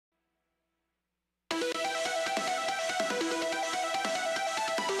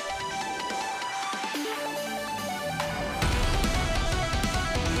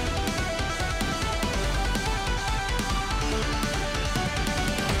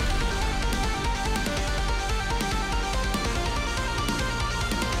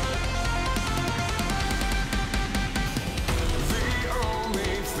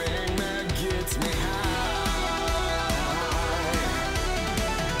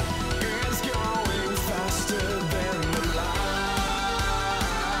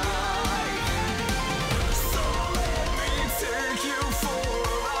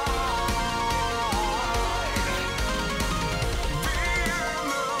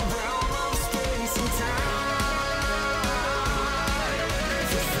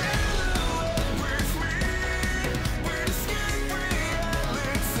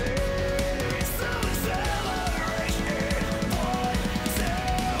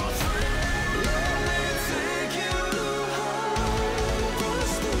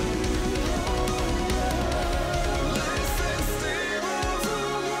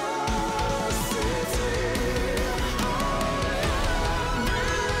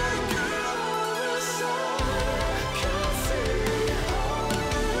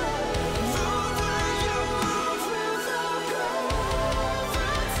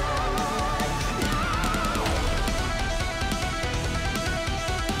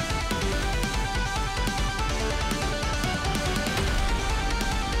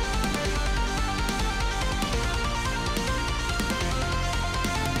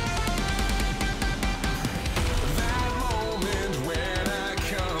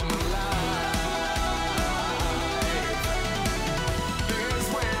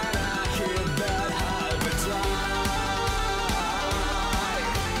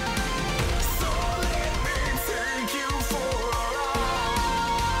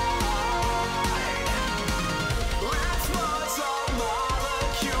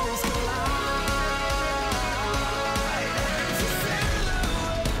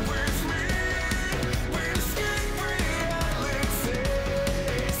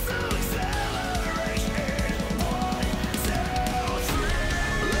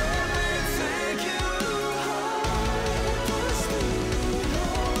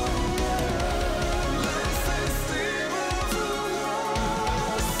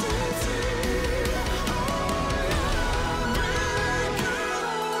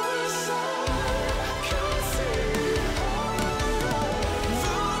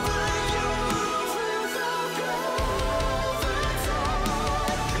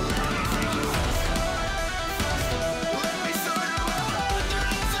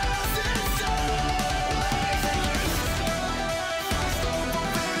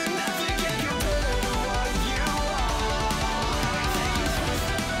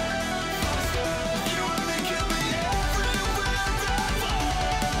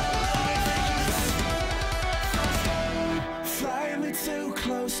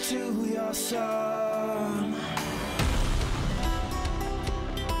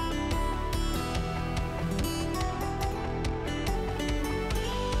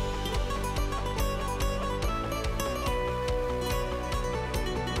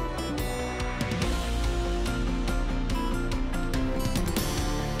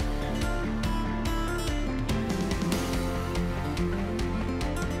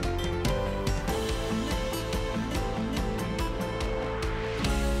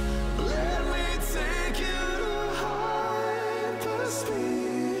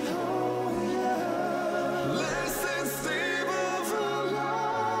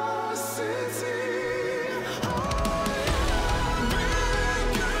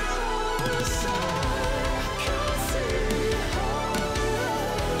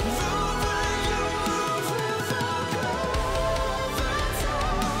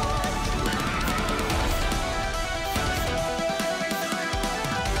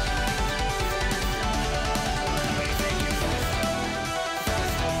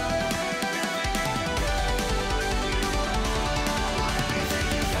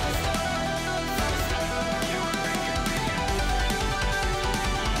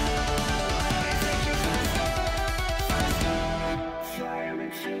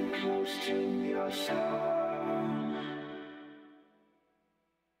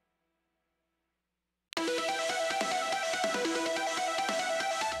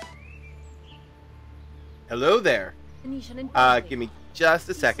Hello there. Give me just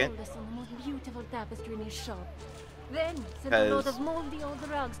a second. Sold us on the most beautiful tapestry in his shop. Then sent a Because load of moldy old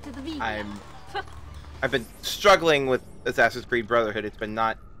rugs to the villa. I've been struggling with Assassin's Creed Brotherhood. It's been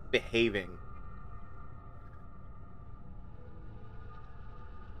not behaving.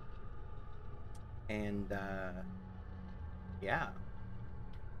 And, yeah.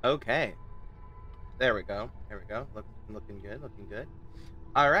 Okay. There we go. There we go. Looking good. Looking good.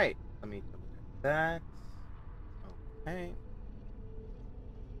 All right. Let me double check that. Okay.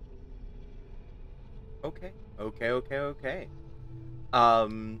 Okay. Okay.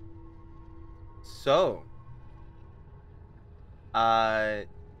 So. One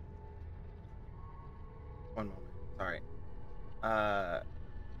moment. Sorry.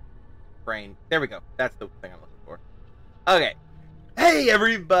 Brain. There we go. That's the thing I'm looking for. Okay. Hey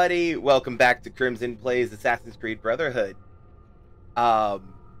everybody! Welcome back to Krimzon Plays Assassin's Creed Brotherhood.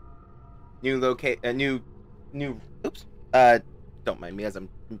 Oops. Don't mind me as I'm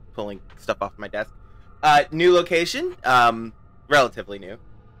pulling stuff off my desk. New location. Relatively new.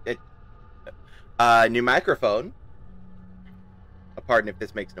 New microphone. Pardon if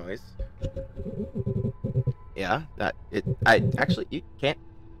this makes noise. Yeah, you can't.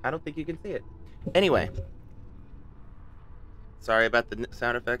 I don't think you can see it. Anyway. Sorry about the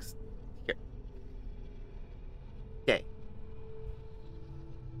sound effects. Here. Okay.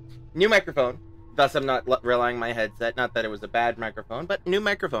 New microphone. Thus, I'm not relying on my headset. Not that it was a bad microphone, but new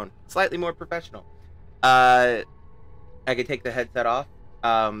microphone. Slightly more professional. I could take the headset off.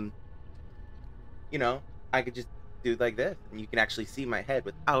 You know, I could just do like this, and you can actually see my head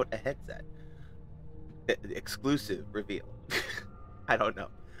without a headset. Exclusive reveal. I don't know.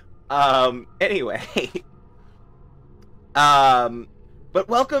 Anyway. But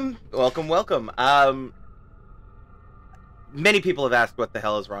welcome. Many people have asked what the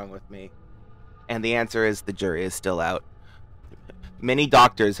hell is wrong with me. And the answer is the jury is still out. Many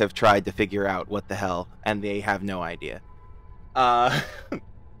doctors have tried to figure out what the hell, and they have no idea.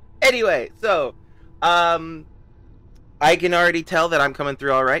 Anyway, so, I can already tell that I'm coming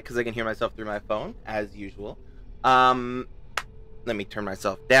through alright, because I can hear myself through my phone, as usual. Let me turn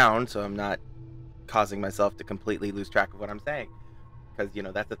myself down, so I'm not causing myself to completely lose track of what I'm saying, because you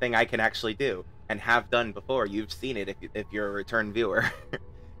know that's the thing I can actually do and have done before. You've seen it if you're a return viewer.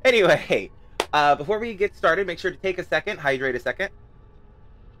 Anyway, before we get started, make sure to take a second, hydrate a second.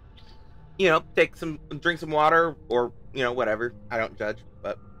 You know, drink some water, or you know, whatever. I don't judge,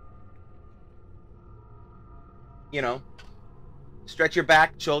 but you know, stretch your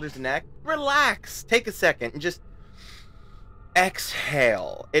back, shoulders, and neck. Relax. Take a second and just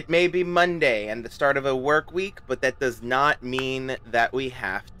exhale. It may be Monday and the start of a work week, but that does not mean that we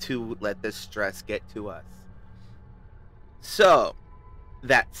have to let the stress get to us. So,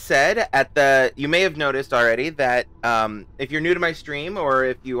 that said, you may have noticed already that if you're new to my stream, or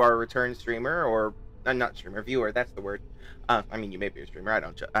if you are a return streamer, or not streamer, viewer, that's the word. I mean, you may be a streamer. I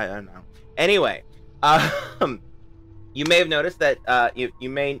don't know. Anyway, you may have noticed that you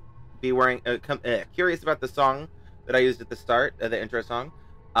may be curious about the song that I used at the start, the intro song.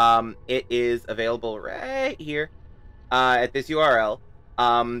 It is available right here at this URL.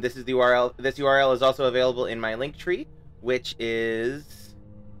 This is the URL. This URL is also available in my link tree, which is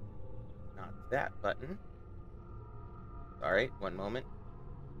not that button. Sorry, one moment.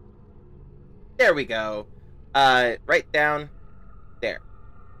 There we go. Right down there.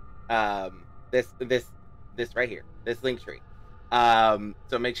 This right here. This link tree. So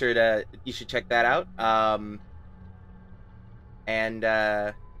make sure you should check that out.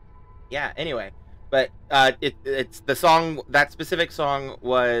 Yeah, anyway, but it's the song. That specific song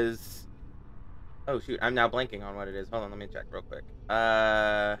was, oh shoot, I'm now blanking on what it is. Hold on, let me check real quick.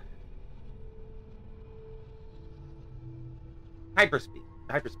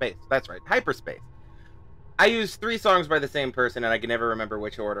 Hyperspace, that's right, Hyperspace. I used 3 songs by the same person, and I can never remember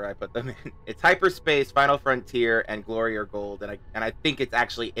which order I put them in. It's Hyperspace, Final Frontier, and Glory or Gold, and I think it's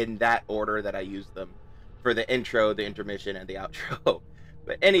actually in that order that I used them for the intro, the intermission, and the outro.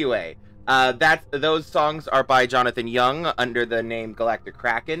 But anyway, those songs are by Jonathan Young under the name Galactic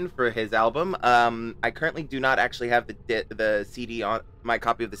Kraken for his album. I currently do not actually have the CD on my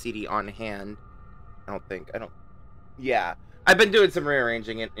copy of the CD on hand. Yeah, I've been doing some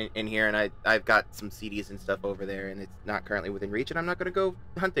rearranging in here, and I've got some CDs and stuff over there, and it's not currently within reach, and I'm not going to go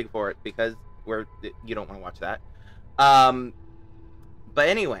hunting for it because you don't want to watch that. But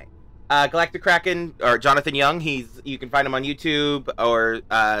anyway. Galactic Kraken, or Jonathan Young, you can find him on YouTube or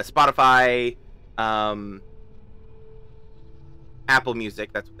Spotify, Apple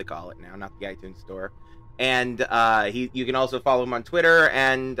Music, that's what they call it now, not the iTunes store. And you can also follow him on Twitter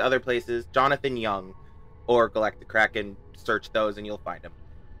and other places, Jonathan Young. or Galactic Kraken. Search those and you'll find them.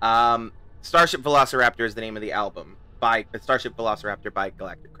 Starship Velociraptor is the name of the album by Starship Velociraptor by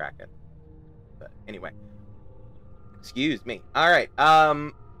Galactic Kraken. But anyway, excuse me. All right,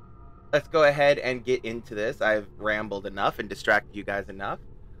 let's go ahead and get into this. I've rambled enough and distracted you guys enough.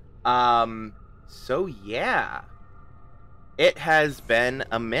 So yeah, it has been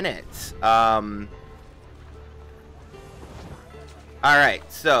a minute. All right,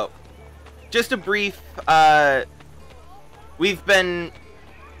 so just a brief.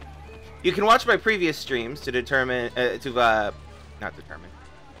 You can watch my previous streams to determine,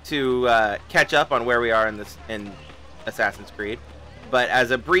 to catch up on where we are in Assassin's Creed. But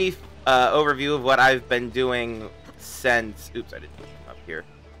as a brief overview of what I've been doing since, oops, I didn't put them up here.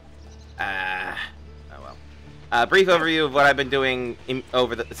 Oh well. A brief overview of what I've been doing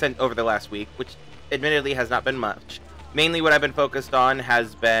over the last week, which admittedly has not been much. Mainly, what I've been focused on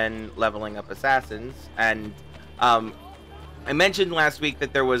has been leveling up assassins, and I mentioned last week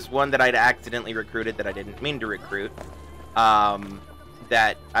that there was one that I'd accidentally recruited that I didn't mean to recruit,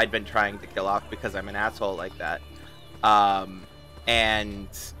 that I'd been trying to kill off because I'm an asshole like that. And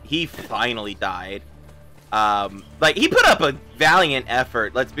he finally died. Like, he put up a valiant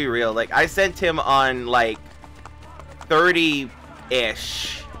effort, let's be real. Like, I sent him on, like,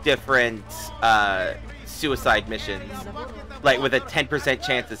 30-ish different, suicide missions, like, with a 10%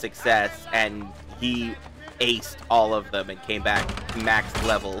 chance of success, and he aced all of them and came back max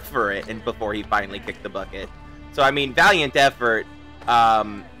level for it, and before he finally kicked the bucket. So, I mean, valiant effort,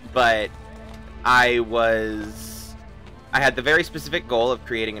 but I had the very specific goal of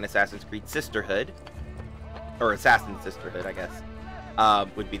creating an Assassin's Creed sisterhood, or Assassin Sisterhood, I guess,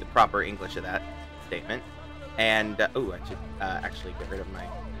 would be the proper English of that statement. And, oh, I should actually get rid of my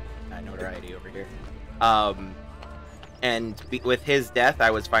notoriety over here. With his death,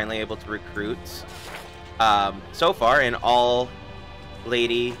 I was finally able to recruit, so far, an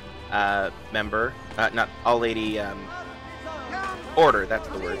all-lady member, not all-lady order, that's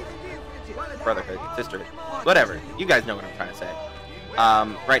the word. Brotherhood, sisterhood, whatever. You guys know what I'm trying to say.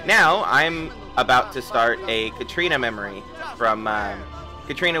 Right now, I'm about to start a Katrina memory from,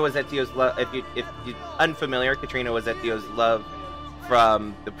 Katrina was Ezio's love. If you're unfamiliar, Katrina was Ezio's love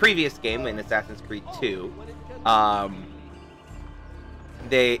from the previous game in Assassin's Creed 2.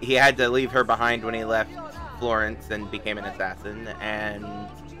 He had to leave her behind when he left Florence and became an assassin, and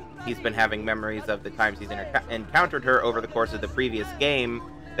he's been having memories of the times he's encountered her over the course of the previous game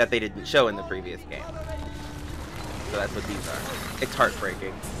that they didn't show in the previous game. So that's what these are. It's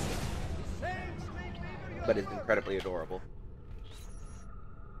heartbreaking, but it's incredibly adorable.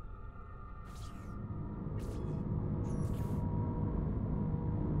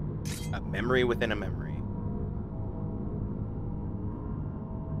 A memory within a memory.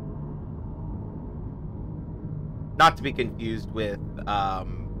 Not to be confused with a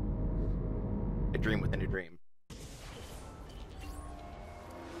dream within a dream.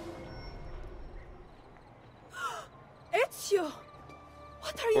 Ezio!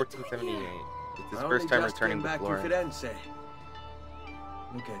 What are you doing 1478. here? It's his first time returning to Florence. Look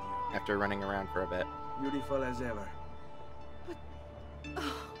at you. After running around for a bit. Beautiful as ever. But...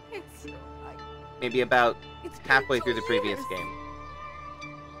 Oh, Ezio, Maybe about halfway through the previous years. game.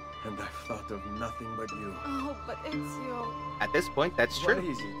 And I've thought of nothing but you. Oh, but Ezio... At this point, that's What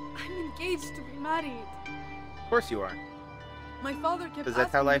true. is it? I'm engaged to be married. Of course you are. My father kept Because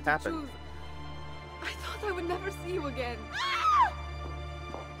that's how asking life me to happens. choose. I thought I would never see you again.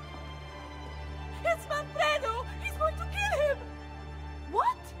 It's Manfredo! He's going to kill him!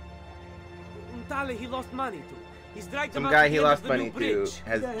 What? Tale he lost money to. He's dragged him Some out guy to the he end lost of the money new to bridge.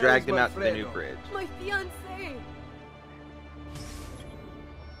 has The hell dragged is him out to the new Manfredo? bridge. My fiancé!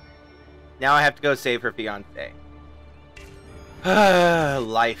 Now I have to go save her fiance.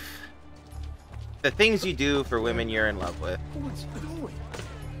 Life. The things you do for women you're in love with. What's he doing?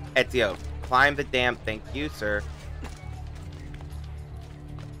 Ezio, climb the damn. Thank you, sir.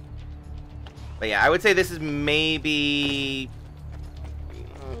 But yeah, I would say this is maybe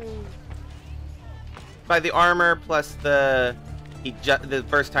by the armor plus the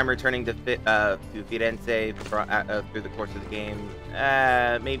first time returning to Firenze through the course of the game.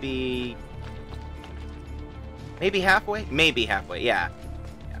 Maybe halfway. Maybe halfway. Yeah.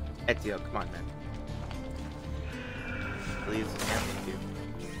 Ezio, come on, man. Please, thank you.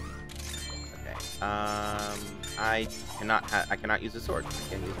 Okay. I cannot use a sword. I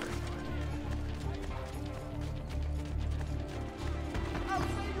can't use it.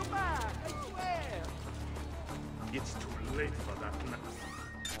 It's too late for that now.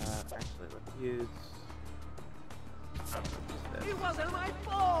 Actually, let's use It wasn't my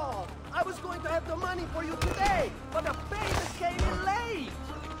fault. I was going to have the money for you today, but the payment came in late.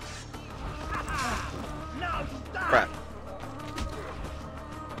 Now you die. Crap.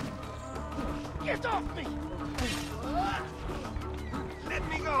 Get off me! Let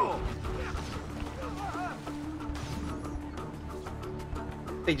me go!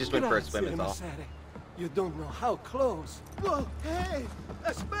 They just went for a swim, is all. You don't know how close. Whoa, hey!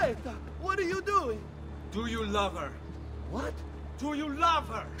 Aspetta! What are you doing? Do you love her? What? Do you love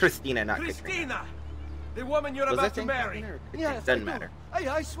her? Christina, not Katrina. Christina! The woman you're Was about that to saying marry. Christina or Katrina? Yes, Doesn't I do. matter.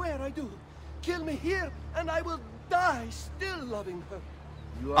 I swear I do. Kill me here, and I will die still loving her.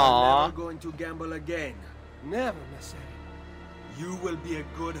 You Aww. are never going to gamble again. Never, Messere. You will be a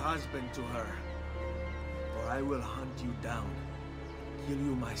good husband to her. Or I will hunt you down. Kill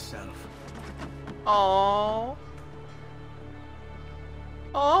you myself. Aww.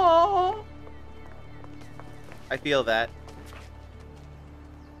 Aww. I feel that.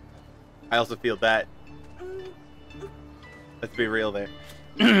 I also feel that. Let's be real there.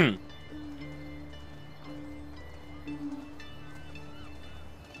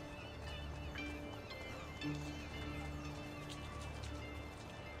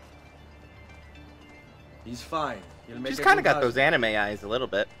 He's fine. He'll make She's a kind of good got those husband. anime eyes a little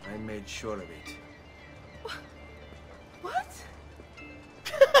bit. I made sure of it. What?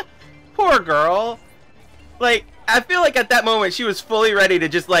 Poor girl. Like, I feel like at that moment she was fully ready to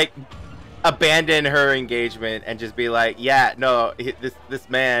just like abandon her engagement and just be like, yeah, no, this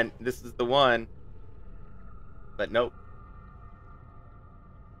man, this is the one. But nope.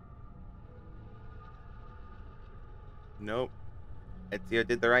 Nope. Ezio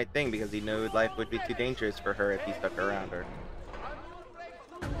did the right thing because he knew life would be too dangerous for her if he stuck around her.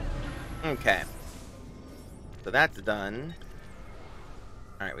 Okay. So that's done.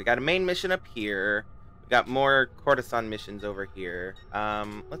 Alright, we got a main mission up here. We got more courtesan missions over here.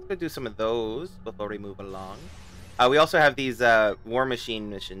 Let's go do some of those before we move along. We also have these war machine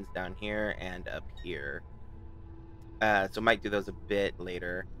missions down here and up here. So might do those a bit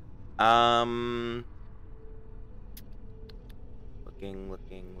later. Looking.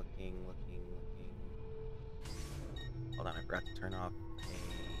 Hold on, I forgot to turn off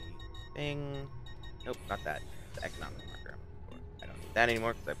a thing. Nope, not that. The economic marker. I don't need that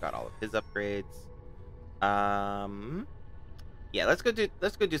anymore because I've got all of his upgrades. Yeah, let's go do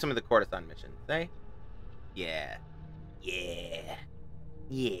some of the courtesan missions. Eh? Yeah.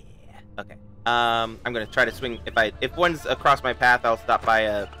 Okay. I'm gonna try to swing. If one's across my path, I'll stop by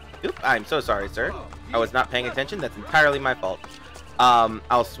a. Oop! I'm so sorry, sir. I was not paying attention. That's entirely my fault.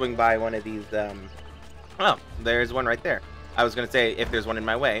 I'll swing by one of these. Oh, there's one right there. I was gonna say if there's one in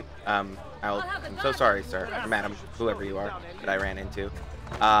my way. I'm so sorry, sir, or madam, whoever you are that I ran into.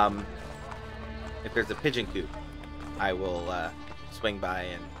 If there's a pigeon coop, I will swing by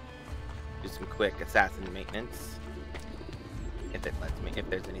and do some quick assassin maintenance. If it lets me, if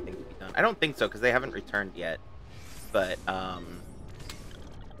there's anything to be done. I don't think so, because they haven't returned yet. But,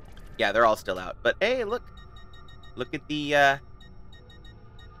 yeah, they're all still out. But, hey, look at the,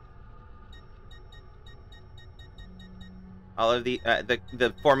 all of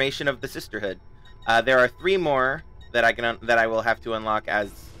the formation of the Sisterhood. There are 3 more that I will have to unlock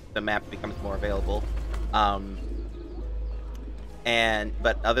as the map becomes more available. But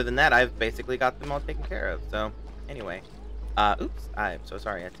other than that, I've basically got them all taken care of. So, anyway. Oops, I'm so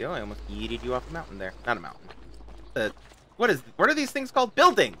sorry, Ezio. I almost yeeted you off a mountain there. Not a mountain. What are these things called?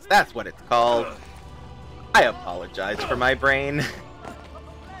 Buildings! That's what it's called. I apologize for my brain.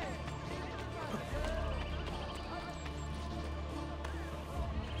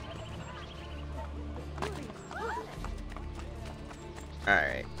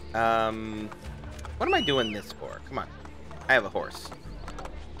 Alright. What am I doing this for? Come on. I have a horse.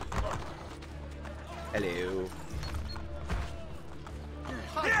 Hello.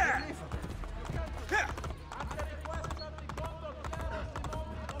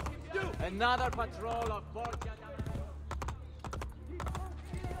 Another patrol of Borgia.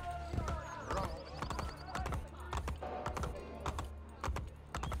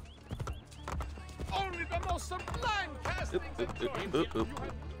 Only the most sublime casting is Oop.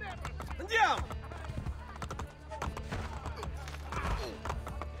 Andiamo!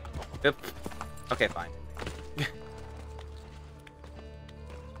 Oop. Okay, fine.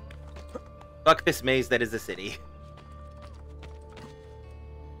 Fuck this maze that is a city.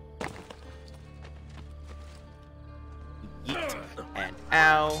 Yeet. And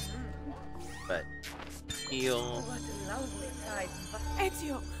ow. But heal.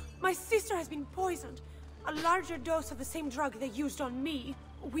 Ezio, my sister has been poisoned. A larger dose of the same drug they used on me.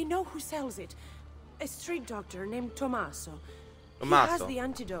 We know who sells it. A street doctor named Tommaso. He Tommaso. has the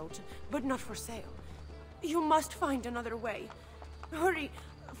antidote, but not for sale. You must find another way. Hurry,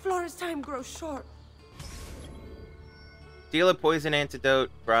 Flora's time grows short. Steal a poison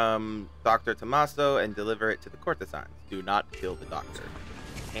antidote from Dr. Tommaso and deliver it to the courtesans. Do not kill the doctor.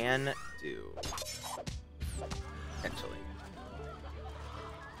 Can do. Potentially.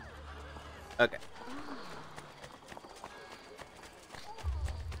 Okay.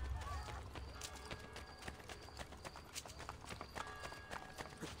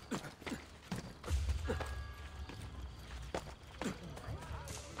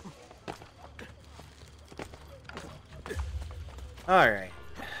 Alright.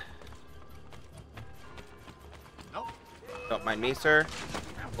 Nope. Don't mind me, sir.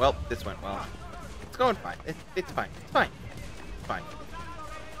 Well, this went well. It's going fine. It's fine. It's fine. It's fine.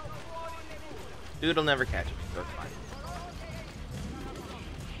 Dude'll never catch me, so it's fine.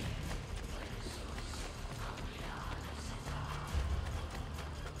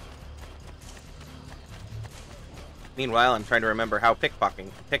 Meanwhile, I'm trying to remember how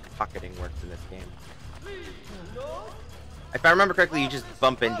pickpocketing works in this game. If I remember correctly, you just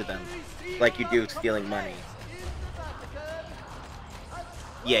bump into them, like you do stealing money.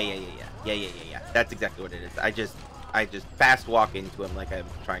 Yeah. That's exactly what it is. I just fast walk into him like I'm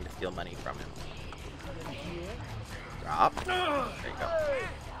trying to steal money from him. Drop. There you go.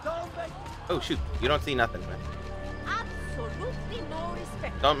 Oh shoot, you don't see nothing, man. Absolutely no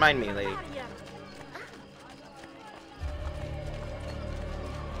respect. Don't mind me, lady.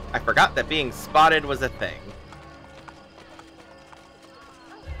 I forgot that being spotted was a thing.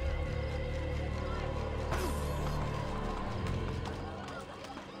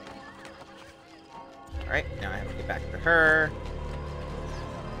 Alright, now I have to get back to her.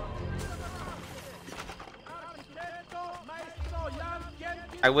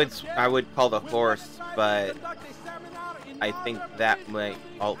 I would call the horse, but I think that might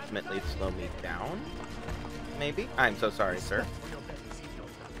ultimately slow me down. Maybe? I'm so sorry, sir.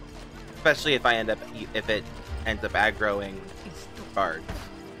 Especially if it ends up aggroing guards.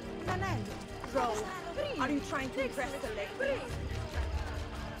 Bro, are you trying to impress the lady?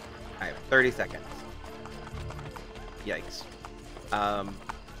 I have 30 seconds. Yikes.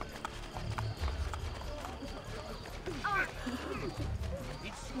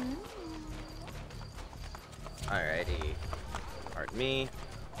 Alrighty. Pardon me.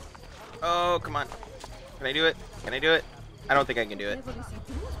 Oh, come on. Can I do it? Can I do it? I don't think I can do it.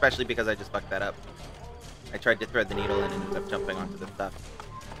 Especially because I just fucked that up. I tried to thread the needle and ended up jumping onto the stuff.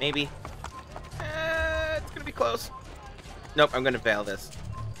 Maybe. It's gonna be close. Nope, I'm gonna fail this.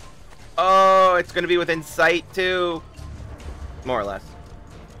 Oh, it's gonna be within sight too. More or less.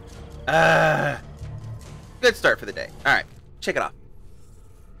 Good start for the day. Alright, check it off.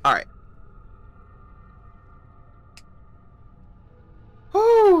 Alright.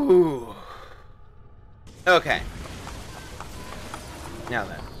 Whew. Okay. Now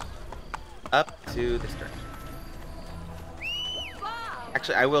then. Up to this direction.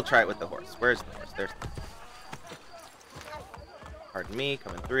 Actually, I will try it with the horse. Where's the horse? There's the horse. Pardon me,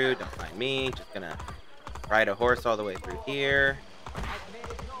 coming through. Don't mind me. Just gonna ride a horse all the way through here.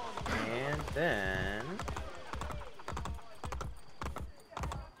 And then...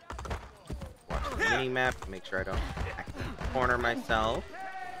 watch the mini-map to make sure I don't accidentally corner myself.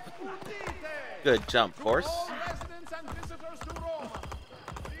 Good jump, horse.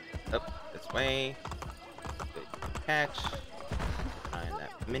 Up this way. Good catch. Find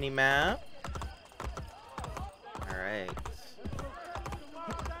that mini-map. Alright.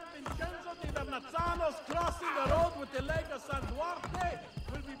 Crossing the road with the Lake of San Duarte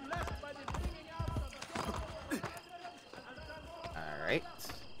will be blessed by the bringing out of... Alright.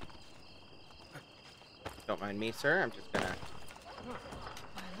 Don't mind me, sir. I'm just gonna...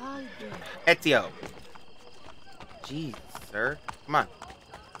 Ezio! Jeez, sir. Come on.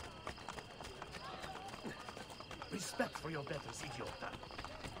 Respect for your betters, idiota.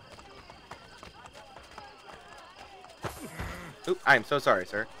 Oop, I am so sorry,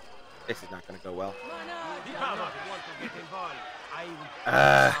 sir. This is not gonna go well.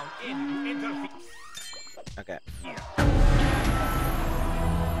 Okay.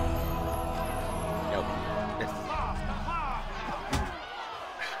 Nope. This.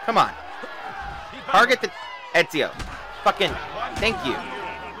 Come on. Target the Ezio. Fucking. Thank you.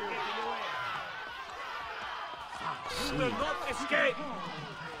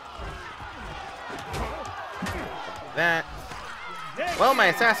 That. Well, my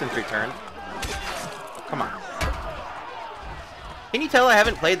assassin's returned. Come on. Can you tell I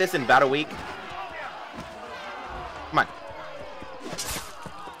haven't played this in about a week? Come on.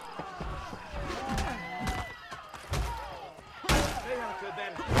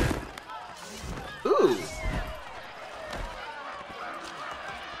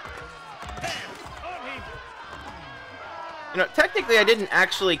 You know, technically I didn't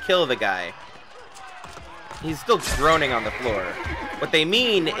actually kill the guy. He's still groaning on the floor. What they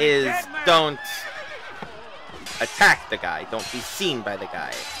mean is don't attack the guy. Don't be seen by the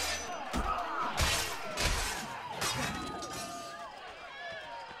guy.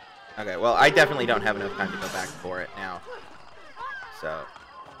 Okay, well, I definitely don't have enough time to go back for it now. So,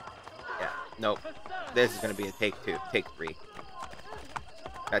 yeah, nope. This is gonna be a take 3.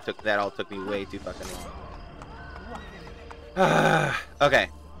 That all took me way too fucking long. Okay.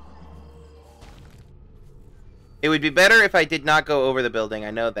 It would be better if I did not go over the building,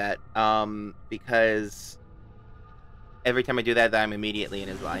 I know that. Because every time I do that, I'm immediately in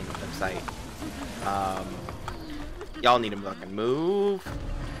his line of sight. Y'all need to fucking move.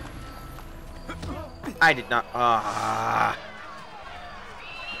 I did not.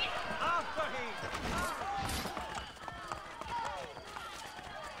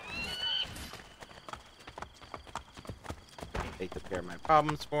 They took care of my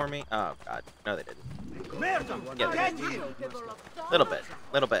problems for me. Oh god, no, they didn't. Yeah, they did. Little bit.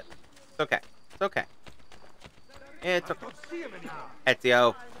 It's okay. It's okay. It's okay.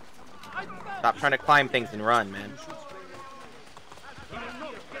 Ezio, stop trying to climb things and run, man.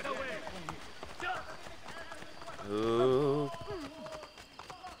 Ooh.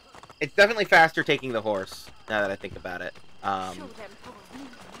 It's definitely faster taking the horse, now that I think about it.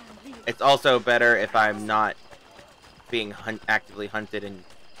 It's also better if I'm not being actively hunted and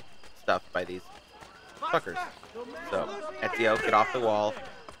stuff by these fuckers. So, Ezio, get off the wall.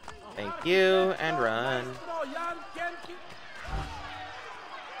 Thank you, and run.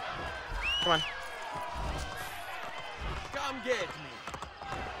 Come on. Come get me.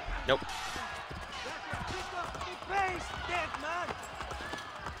 Nope.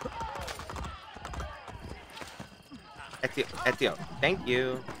 Ezio, thank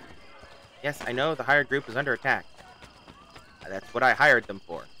you. Yes, I know the hired group is under attack. That's what I hired them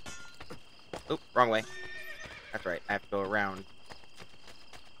for. Oop, wrong way. That's right, I have to go around.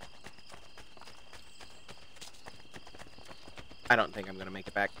 I don't think I'm gonna make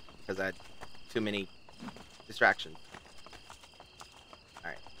it back because I had too many distractions.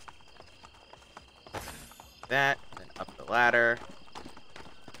 Alright. That, then up the ladder.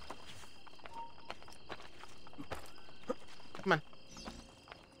 Come on.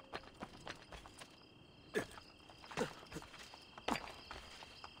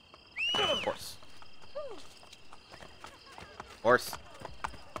 Horse. Horse.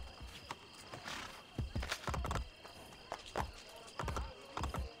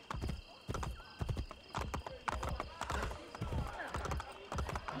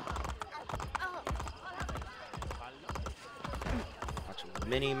 Watching the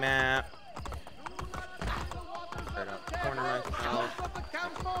mini map. Start out the corner myself.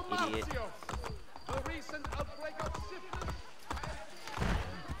 Idiot.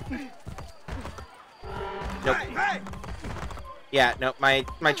 Nope. Yeah, no, my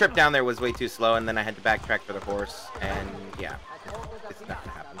trip down there was way too slow, and then I had to backtrack for the horse, and yeah, it's not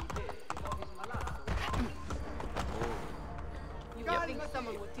gonna happen.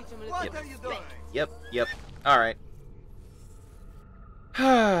 Yep. Alright.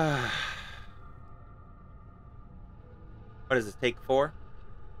 What is this, take 4?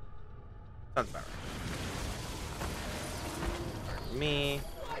 Sounds about right. Pardon me.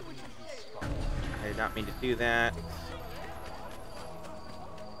 I did not mean to do that.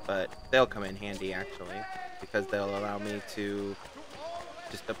 But they'll come in handy, actually, because they'll allow me to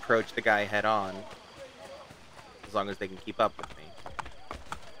just approach the guy head on, as long as they can keep up with me.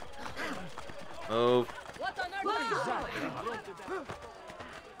 Move. What on earth is that?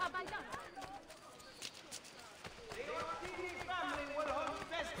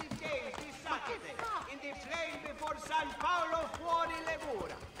 In the flame before San Paolo fuori le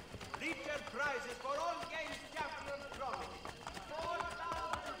mura. Richard prizes for all games champions promised.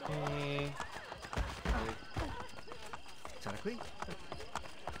 Okay. Exactly.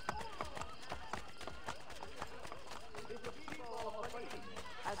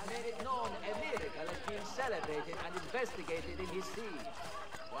 Has made it known a miracle has been celebrated and investigated in his siege.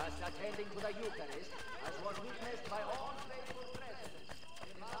 Whilst attending to the Eucharist, as was witnessed by all faithful present.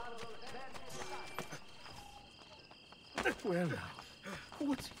 Well now,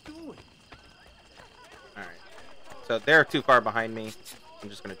 what's he doing? Alright. So they're too far behind me. I'm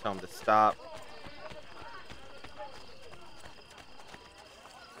just going to tell them to stop.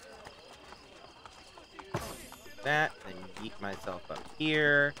 That, then yeet myself up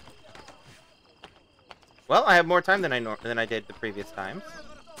here. Well, I have more time than I did the previous times.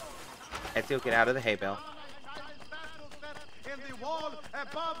 Ezio, get out of the hay bale. In the wall, a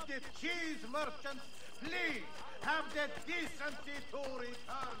above the cheese merchants, please have the decency to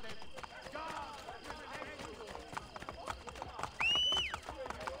return it.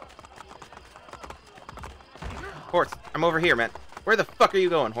 Horse, I'm over here, man. Where the fuck are you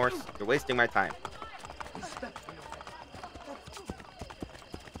going, horse? You're wasting my time.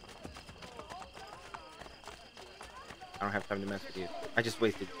 I don't have time to mess with you. I just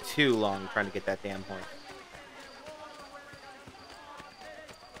wasted too long trying to get that damn horse.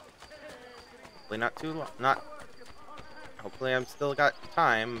 Hopefully not too long. Hopefully I'm still got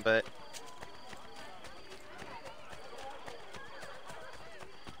time, but...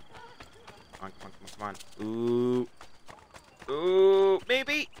 Come on. Ooh. Ooh,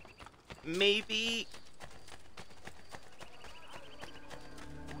 maybe. Maybe.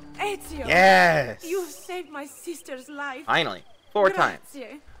 Ezio! Yes! You've saved my sister's life. Finally. 4 times.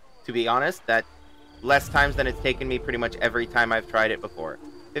 Grazie. To be honest, that's less times than it's taken me pretty much every time I've tried it before.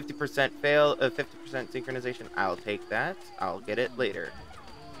 50% fail, 50% synchronization. I'll take that. I'll get it later.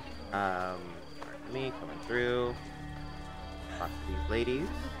 Me coming through. Talk to these ladies.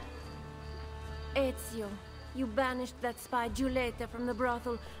 Ezio, you banished that spy Giulietta from the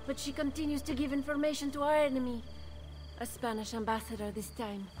brothel, but she continues to give information to our enemy. A Spanish ambassador this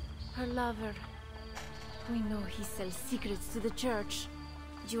time. Her lover. We know he sells secrets to the church.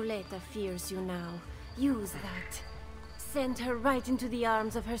 Giulietta fears you now. Use that. Send her right into the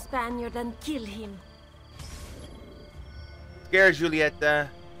arms of her Spaniard and kill him. Scare Giulietta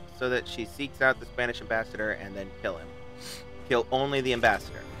so that she seeks out the Spanish ambassador and then kill him. Kill only the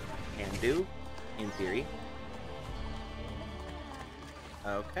ambassador. Can do, in theory.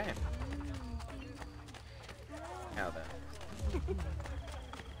 Okay. Now then. Due to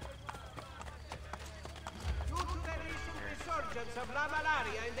the recent resurgence of la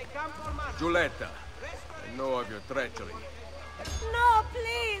malaria in the Campo Marcio, Giulietta, I know of your treachery. No,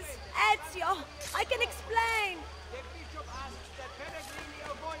 please! Ezio! I can explain! the bishop asks that Pellegrini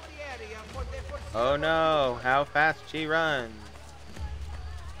avoid the area for the foreseeable. Oh no, how fast she runs.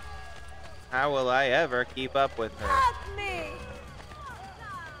 How will I ever keep up with her? Help me!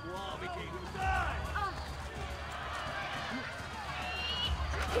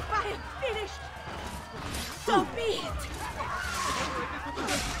 If I am finished, so be it!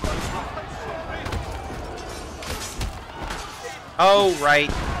 Oh, right.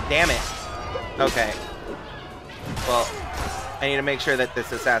 Damn it. Okay. Well, I need to make sure that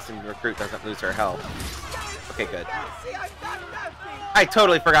this assassin recruit doesn't lose her health. Okay, good. I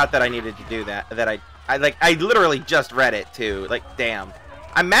totally forgot that I needed to do that. I literally just read it too. Like, damn.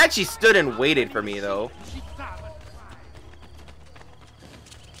 I'm mad she stood and waited for me though. You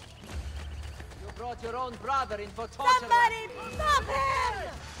brought your own brother in for torture. Somebody stop him!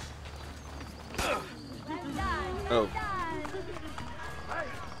 Oh.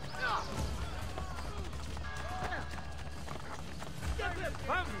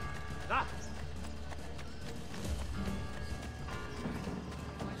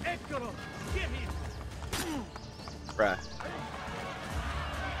 Eccolo! Get him! Bruh.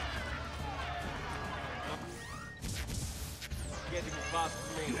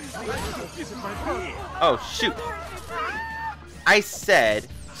 Oh, shoot. I said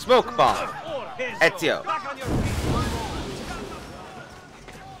smoke bomb. Ezio. Back on your feet.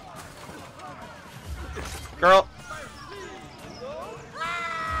 Girl.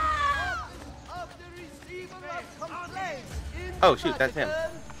 Of the receiver of complaints in Oh, shoot, that's him.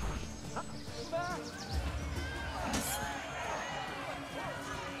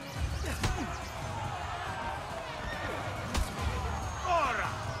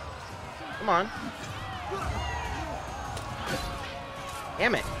 Come on.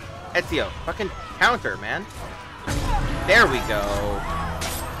 Damn it. Ezio, fucking counter, man. There we go.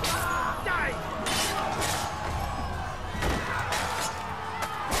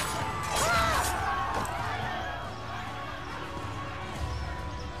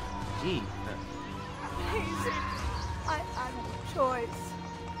 Jesus. Please, I have no choice.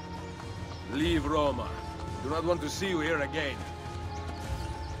 Leave Roma. Do not want to see you here again.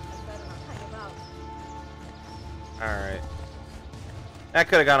 Alright. That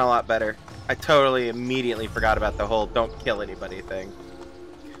could have gone a lot better. I totally immediately forgot about the whole don't kill anybody thing.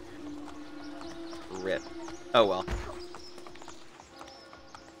 Rip. Oh well.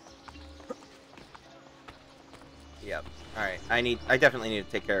 Yep. Alright. I definitely need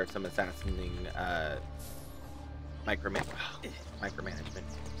to take care of some assassinating micromanagement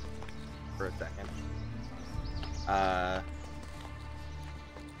for a second.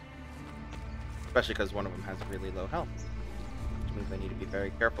 Especially because one of them has really low health. Which means I need to be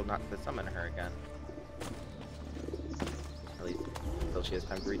very careful not to summon her again. At least until until she has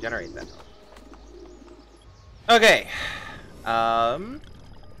time to regenerate that health. Okay.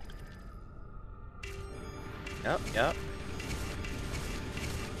 Yep.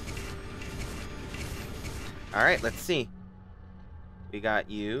 Alright, let's see. We got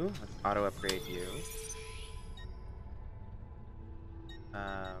you. Let's auto upgrade you.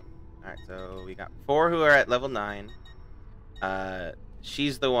 Alright, so we got 4 who are at level 9.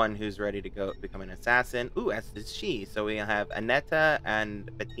 She's the one who's ready to go become an assassin. Ooh, as is she. So we have Aneta and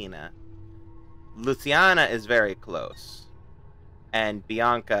Bettina. Luciana is very close. And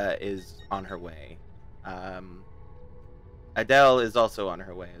Bianca is on her way. Adele is also on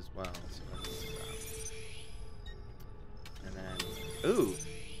her way as well. So and then, ooh,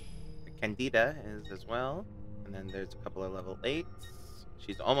 Candida is as well. And then there's a couple of level 8s.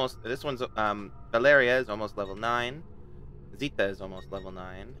 She's almost, this one's, Valeria is almost level 9. Zita is almost level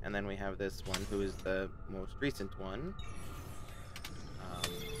 9. And then we have this one who is the most recent one.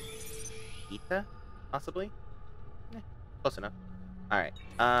 Ita, possibly? Close enough. Alright,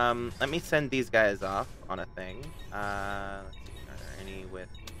 let me send these guys off on a thing. Let's see, are there any with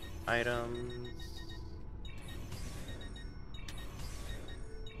items?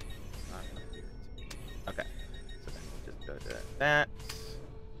 Not appear to be. Okay, so then we'll just go to that.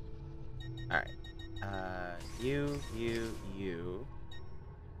 Alright, you,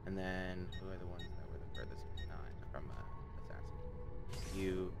 and then who are the ones that were the furthest from assassin?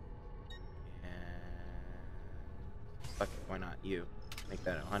 You, and fuck it, why not you? Make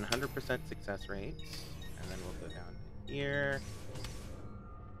that a 100% success rate, and then we'll go down to here.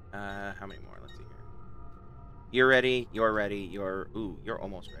 How many more? Let's see here. You're ready. You're ready. You're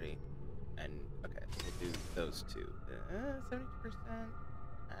almost ready. And okay, so we'll do those two.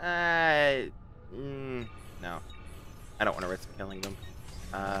 70%. No, I don't want to risk killing them.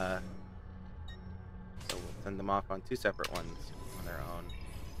 So we'll send them off on 2 separate ones on their own.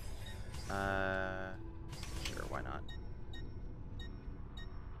 Sure, why not?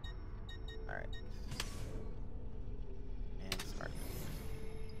 Alright. And start.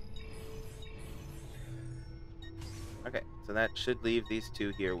 Okay, so that should leave these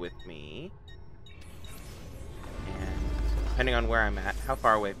 2 here with me. And depending on where I'm at, how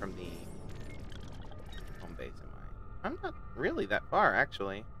far away from the home base am I? I'm not really that far,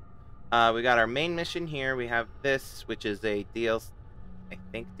 actually. We got our main mission here. We have this, which is a DLC, I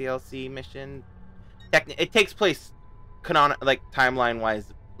think DLC mission. It takes place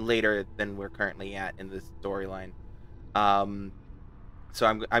timeline-wise later than we're currently at in this storyline. So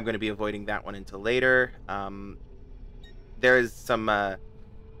I'm going to be avoiding that one until later. There is some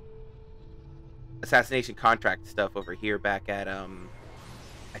assassination contract stuff over here back at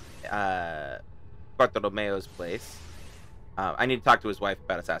Bartolomeo's place. I need to talk to his wife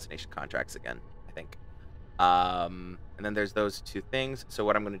about assassination contracts again, I think. And then there's those 2 things. So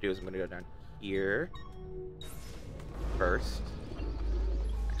what I'm going to do is I'm going to go down here first.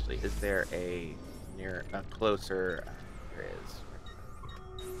 Actually, is there a closer? There is.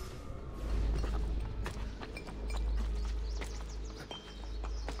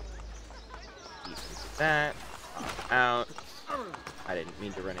 That out. I didn't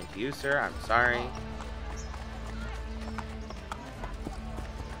mean to run into you, sir. I'm sorry.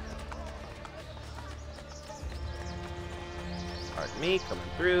 Pardon me, coming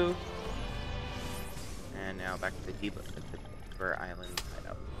through. And now back to the Deeper Island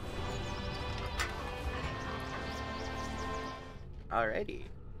hideout. Alrighty.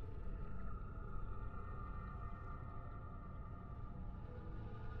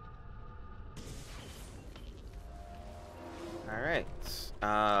 Alright.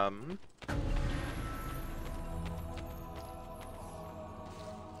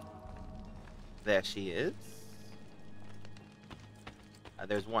 There she is.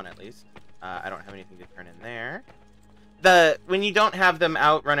 There's one at least. I don't have anything to turn in there. When you don't have them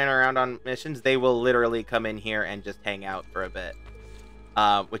out running around on missions, they will literally come in here and just hang out for a bit,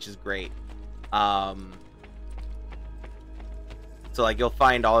 which is great. So like you'll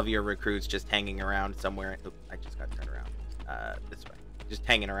find all of your recruits just hanging around somewhere. Oops, I just got turned around. This way, just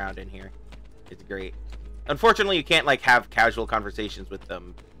hanging around in here. It's great. Unfortunately, you can't like have casual conversations with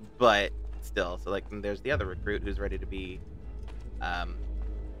them, but still. So like, there's the other recruit who's ready to be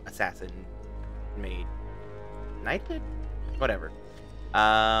assassin made knighted, whatever.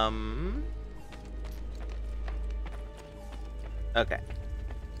 Okay.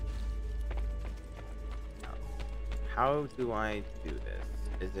 Now, how do I do this?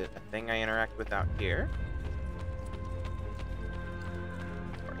 Is it a thing I interact with out here?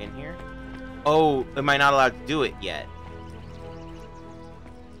 Or in here? Oh, am I not allowed to do it yet?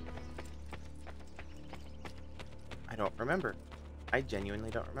 I don't remember. I genuinely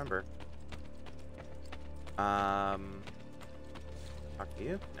don't remember. Talk to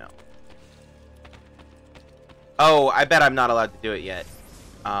you? No. Oh, I bet I'm not allowed to do it yet.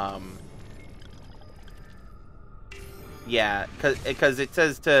 Yeah, because it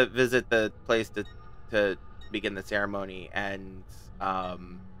says to visit the place to begin the ceremony, and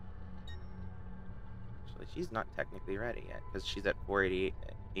actually she's not technically ready yet because she's at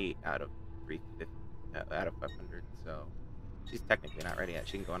 488 out of 350 out of 500, so she's technically not ready yet.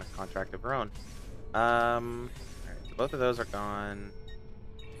 She can go on a contract of her own. Alright, so both of those are gone.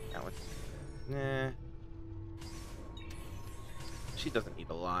 Now what's she doesn't need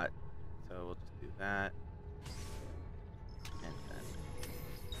a lot, so we'll just do that. And then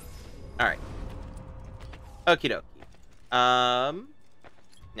alright. Okie dokie. Now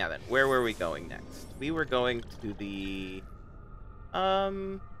then, where were we going next? We were going to the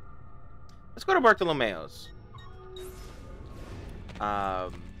let's go to Bartolomeo's.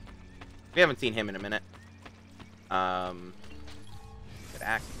 We haven't seen him in a minute. Good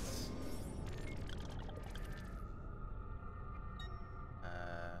axe.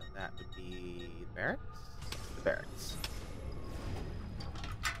 That would be the barracks? The barracks.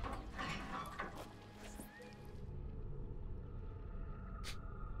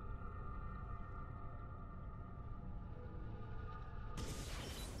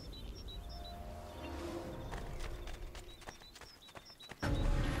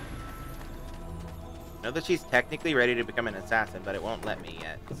 I know that she's technically ready to become an assassin, but it won't let me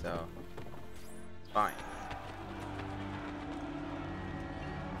yet, so it's fine.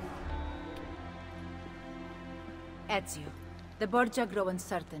 Ezio, the Borgia grow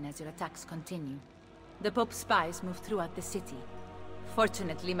uncertain as your attacks continue. The Pope's spies move throughout the city.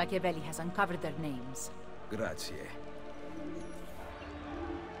 Fortunately, Machiavelli has uncovered their names. Grazie.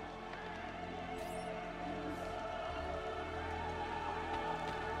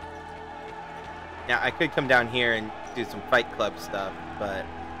 Now, I could come down here and do some Fight Club stuff, but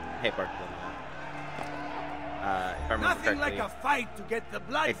hey, Bartolomeo. If I remember Nothing correctly, like a fight to get the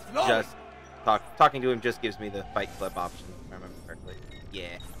blood it's flowing. just talking to him just gives me the Fight Club option, if I remember correctly.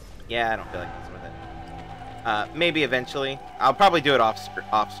 Yeah, I don't feel like messing with it. Maybe eventually. I'll probably do it off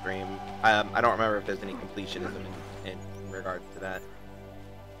stream. I don't remember if there's any completionism in regards to that.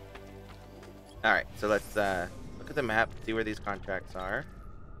 All right, so let's look at the map, see where these contracts are.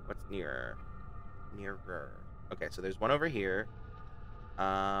 What's nearer? Nearer. Okay, so there's one over here.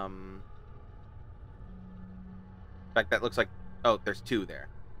 In fact, that looks like... Oh, there's two there.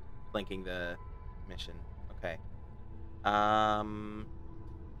 Linking the mission. Okay.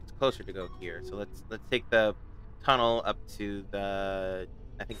 It's closer to go here. So let's take the tunnel up to the...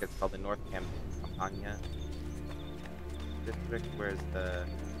 I think that's called the North Campania district. Where's the...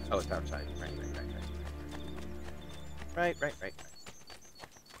 Oh, it's outside. Right.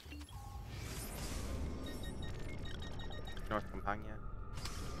 North Campania.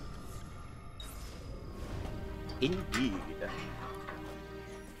 Indeed.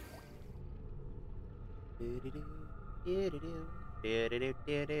 And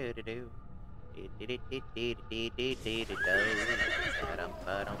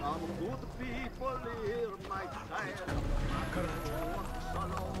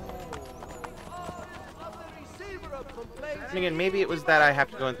again, maybe it was that I have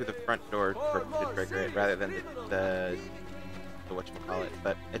to go in through the front door to trigger it rather than the whatchamacallit,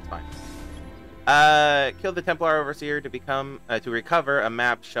 but it's fine. Kill the Templar Overseer to recover a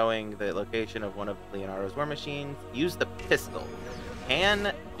map showing the location of one of Leonardo's war machines. Use the pistol.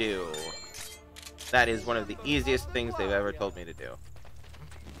 Can do. That is one of the easiest things they've ever told me to do.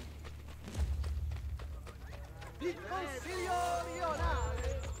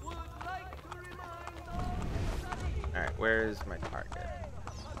 Alright, where's my target?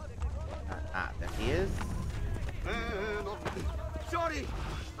 There he is. Sorry,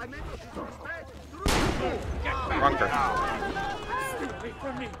 I meant to Wrong person.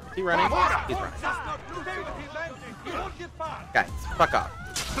 Is he running? He's running. Guys, fuck off.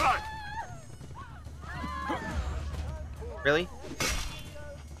 Really?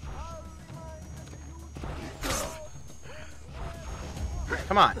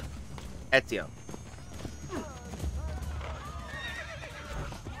 Come on. Ezio.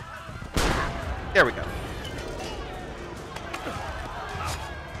 There we go.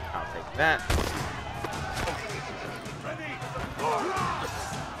 I'll take that.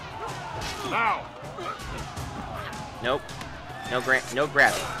 Now. Nope. No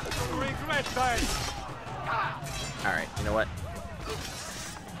grabbing. Alright, you know what?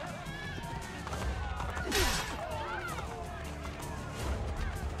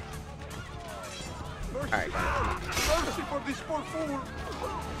 Alright, guys. mercy for this poor fool.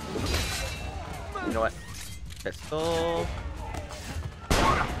 You know what? Pistol.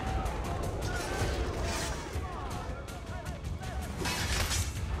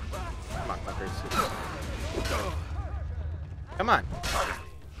 Come on, fuckers. Come on.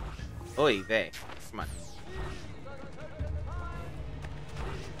 Oy vey. Come on.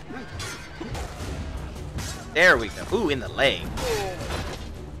 There we go. Ooh, in the leg.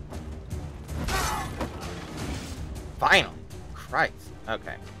 Final. Christ.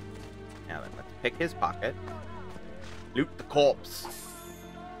 Okay. Now then, let's pick his pocket. Loot the corpse.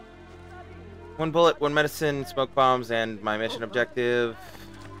 1 bullet, 1 medicine, smoke bombs, and my mission objective.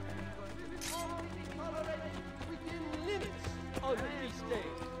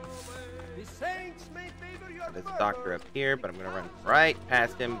 There's a doctor up here, but I'm gonna run right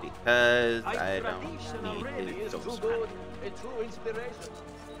past him because I don't need his social.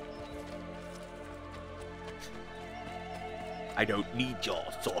 I don't need your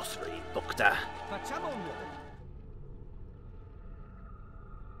sorcery, Doctor.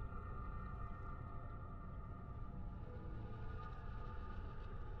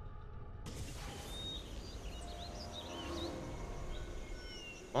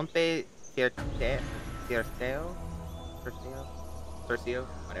 Monte Circeo,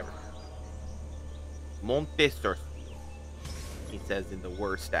 whatever. Monte Circeo, he says in the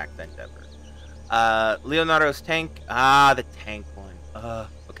worst accent ever. Leonardo's tank. Ah, the tank one.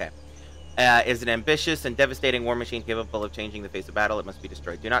 Okay. Is an ambitious and devastating war machine capable of changing the face of battle. It must be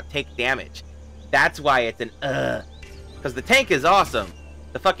destroyed. Do not take damage. That's why it's an because the tank is awesome.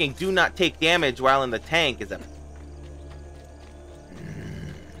 The fucking do not take damage while in the tank is a...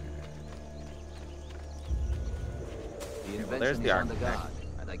 Well, there's the architect.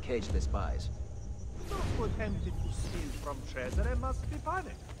 And I cage the spies. Those who attempted to steal from Treasure must be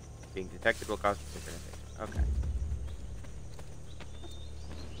punished. Being detected will cause synchronization. Okay.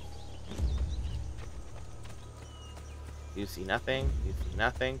 You see nothing. You see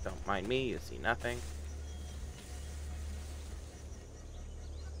nothing. Don't mind me. You see nothing.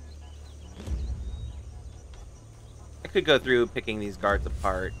 I could go through picking these guards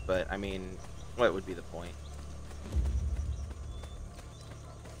apart, but I mean, what would be the point?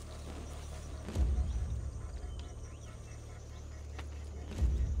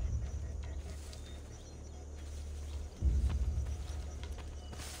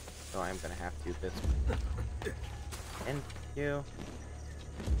 So I'm gonna have to this one. Thank you.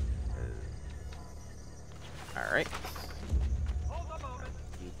 Alright.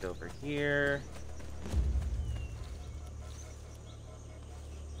 He's over here.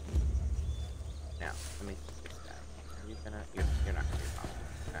 Now, let me see this guy. Are you gonna... You're not gonna be possible.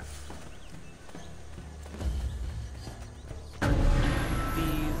 Okay.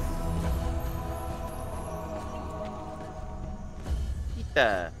 These...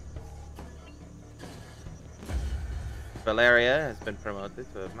 Pizza. Valeria has been promoted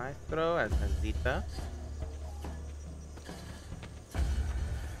to a maestro as Zita.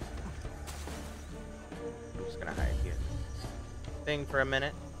 I'm just gonna hide here. Thing for a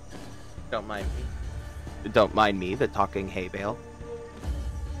minute. Don't mind me. Don't mind me, the talking hay bale.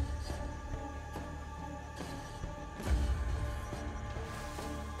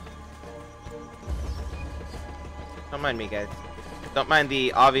 Don't mind me, guys. Don't mind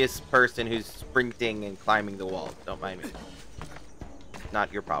the obvious person who's sprinting and climbing the wall. Don't mind me.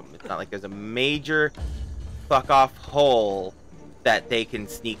 Not your problem. It's not like there's a major fuck off hole that they can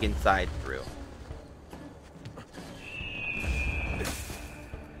sneak inside through.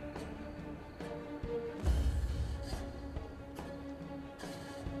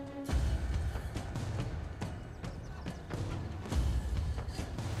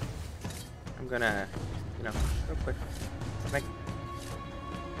 I'm gonna, you know, real quick.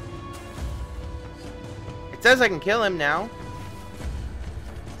 It says I can kill him now.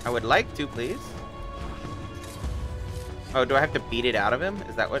 I would like to, please. Oh, do I have to beat it out of him?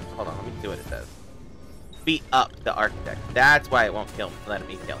 Is that what? Hold on, let me see what it says. Beat up the architect. That's why it won't kill him. Let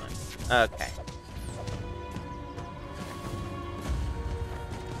me kill him. Okay.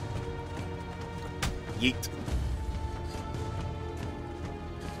 Yeet.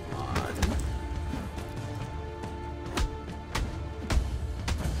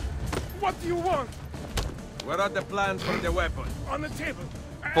 What do you want? Where are the plans for the weapon? On the table.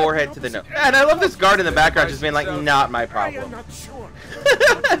 Forehead to the nose. And I love this guard in the background just being like, not my I am problem. not sure.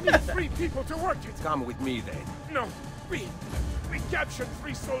 But we need 3 people to work it. Come with me then. No, we captured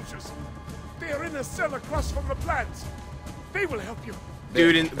 3 soldiers. They are in a cell across from the plants. They will help you.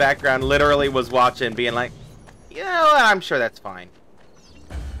 Dude in the background literally was watching, being like, you know what, I'm sure that's fine.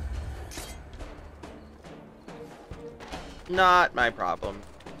 Not my problem.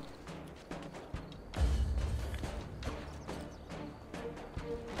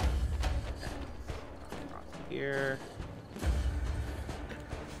 Across here.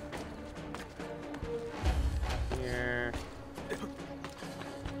 Here.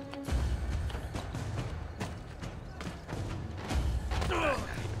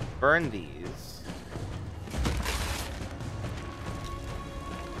 Burn these.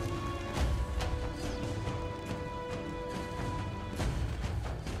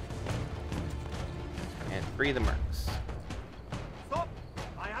 And free the mercs. Stop!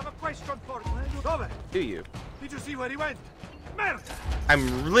 I have a question for you. Dove? Do you? Did you see where he went? Merc!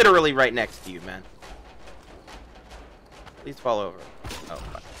 I'm literally right next to you, man. Please fall over. Oh,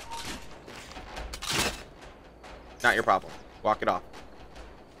 fuck. Not your problem. Walk it off.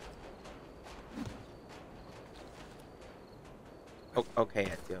 Oh, okay,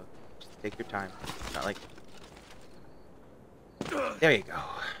 Ezio. Just take your time. Not like... There you go.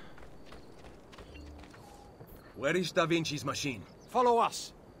 Where is Da Vinci's machine? Follow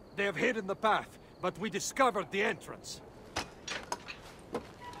us. They have hidden the path, but we discovered the entrance.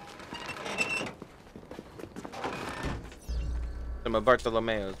 Some of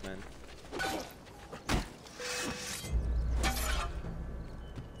Bartolomeo's men.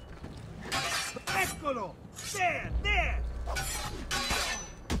 Eccolo! There! There!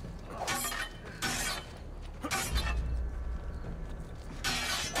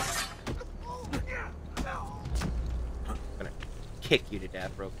 I'm gonna kick you to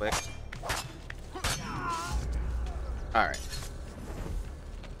death real quick. Alright.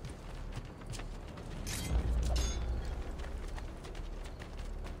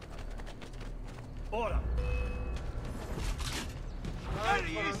 Ora!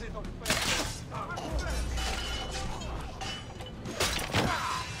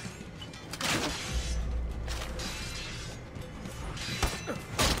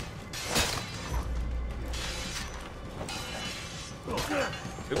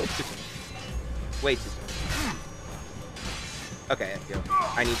 Oops. Way too soon. Okay, Ezio.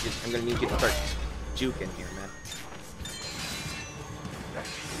 I'm gonna need you to start juking here, man.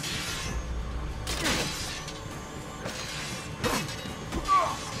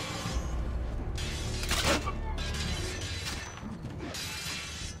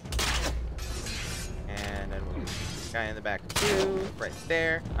 And then we'll get this guy in the back too. Right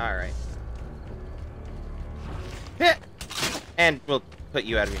there. Alright. Hit! And we'll put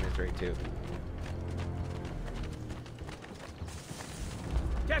you out of your misery too.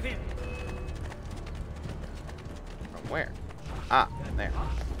 Kevin! From where? Ah, there.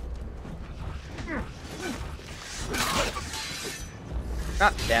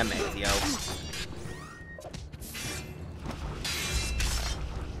 Not them, Ezio.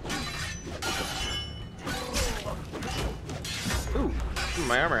 Ooh,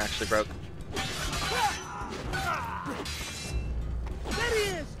 my armor actually broke. There he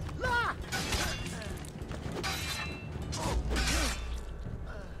is! Look!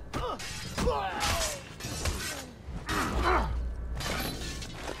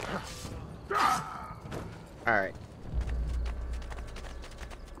 Alright.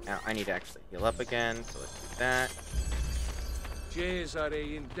 Now I need to actually heal up again, so let's do that.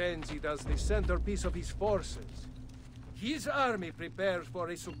 Cesare intends it as the centerpiece of his forces. His army prepares for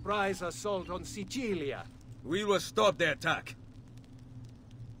a surprise assault on Sicilia. We will stop the attack.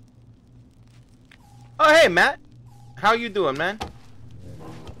 Oh, hey, Matt. How you doing, man?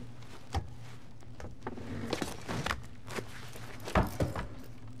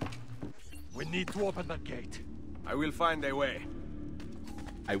 We need to open the gate. I will find a way.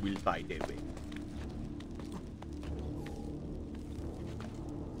 I will find a way.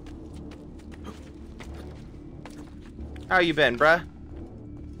 How you been, bruh?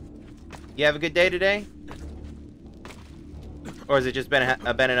 You have a good day today? Or has it just been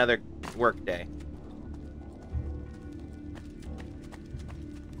another work day?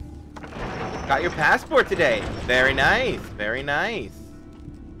 Got your passport today. Very nice. Very nice.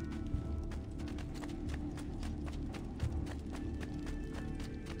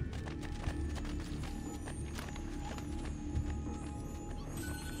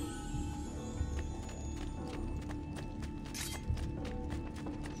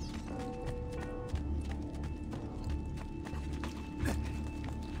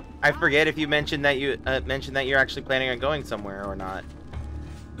 I forget if you mentioned that you're actually planning on going somewhere or not.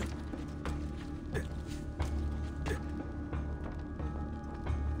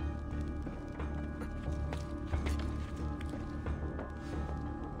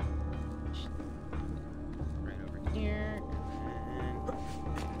 Right over here.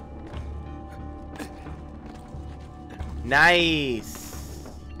 And Nice.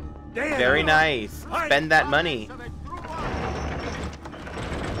 Very nice. Spend that money.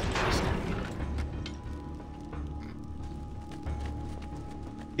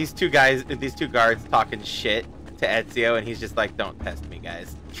 These two guards talking shit to Ezio, and he's just like, don't test me,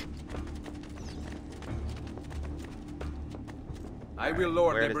 guys. I will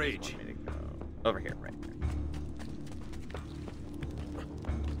lower the bridge. Over here, right there.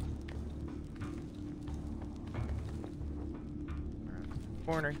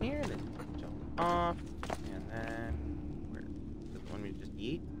 Corner here, then jump off, and then where? Does one we just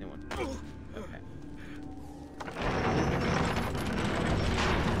eat? They want to eat. Okay.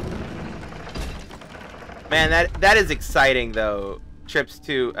 Man, that is exciting though. Trip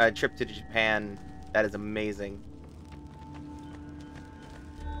to Japan. That is amazing.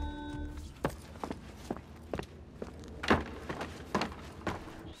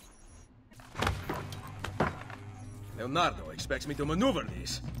 Leonardo expects me to maneuver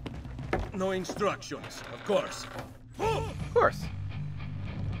these. No instructions, of course. Of course.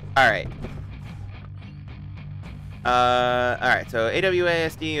 Alright. Alright, so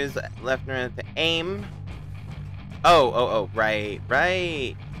AWASD is left and right to aim. Oh, right.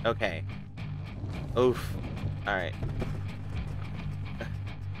 Okay. Oof. Alright.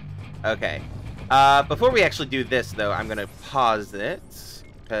 Okay. Before we actually do this, though, I'm gonna pause it,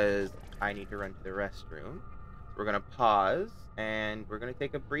 because I need to run to the restroom. We're gonna pause, and we're gonna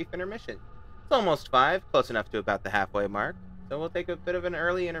take a brief intermission. It's almost 5, close enough to about the halfway mark, so we'll take a bit of an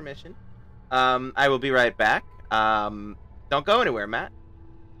early intermission. I will be right back. Don't go anywhere, Matt.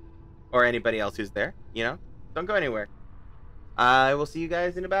 Or anybody else who's there, you know? Don't go anywhere. I will see you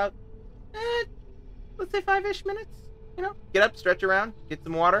guys in about, let's say 5-ish minutes. You know, get up, stretch around, get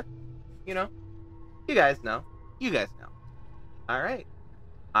some water. You know, you guys know. You guys know. All right.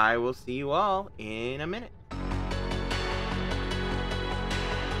 I will see you all in a minute.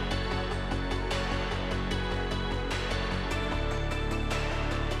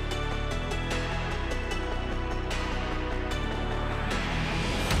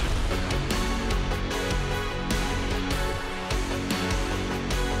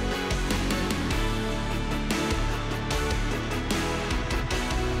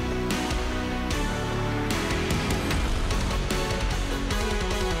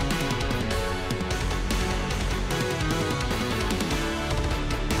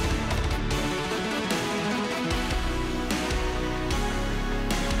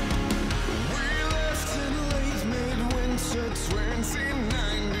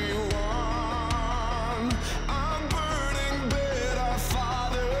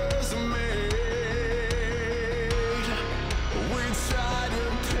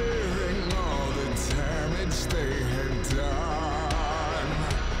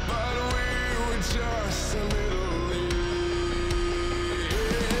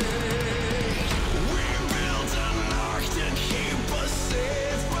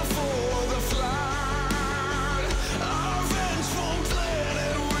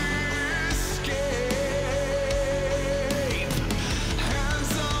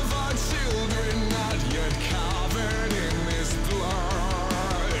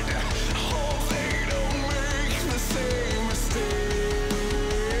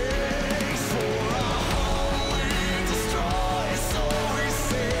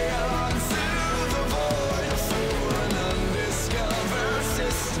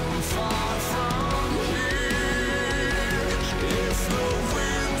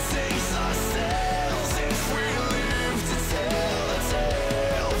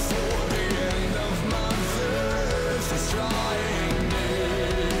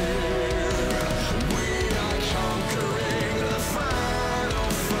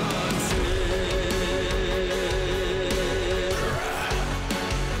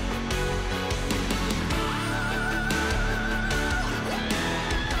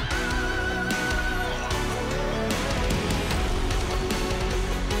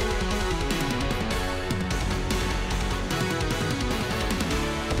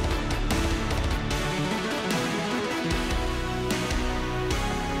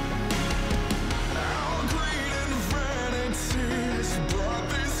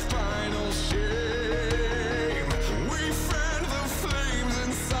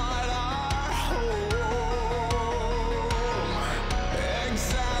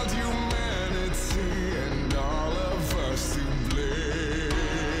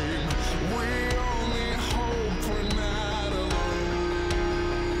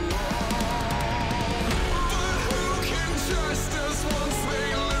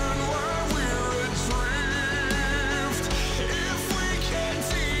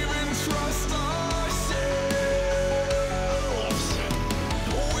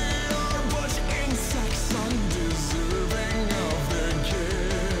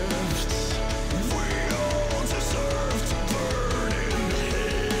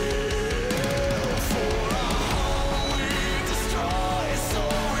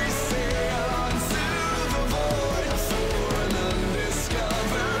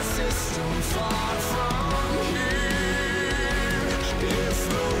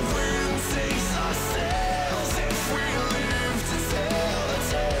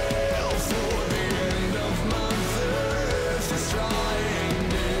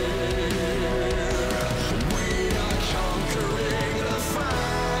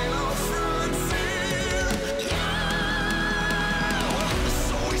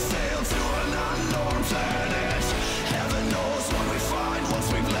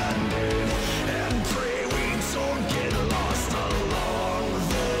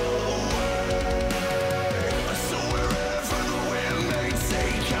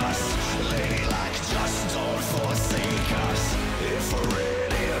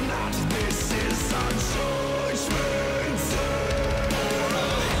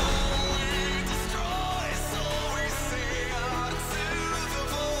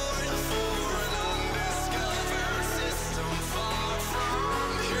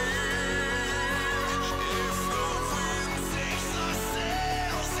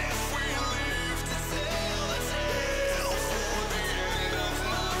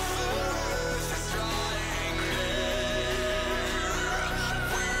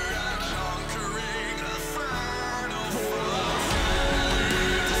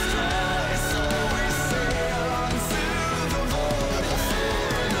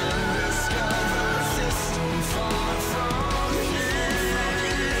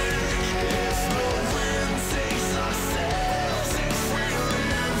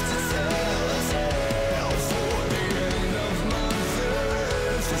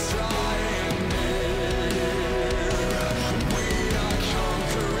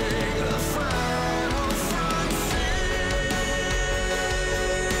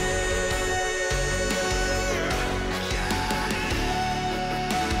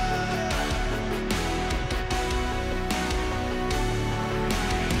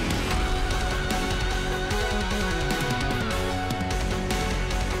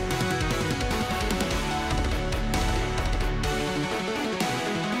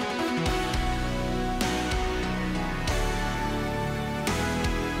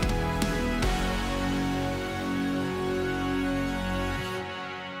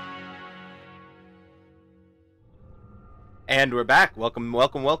 And we're back. Welcome,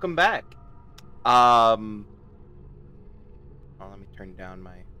 welcome, welcome back. Well, let me turn down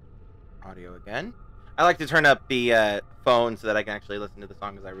my audio again. I like to turn up the phone so that I can actually listen to the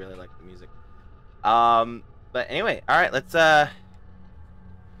song because I really like the music. But anyway, all right, let's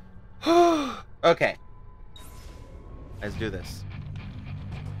okay. Let's do this.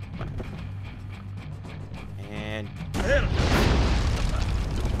 And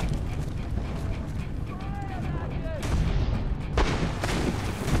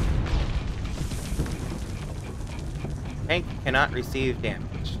tank cannot receive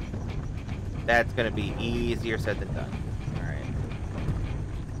damage. That's gonna be easier said than done. Alright.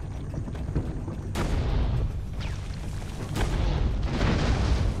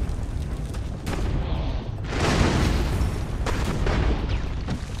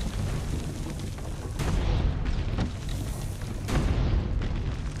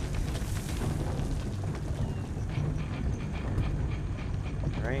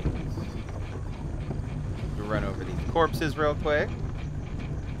 Alright. Run over these corpses real quick.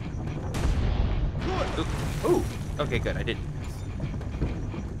 Ooh. Ooh. Okay, good. I didn't miss.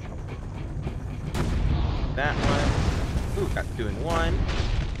 That one. Ooh, got 2 in 1.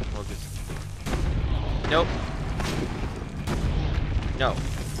 We'll just... Nope. No.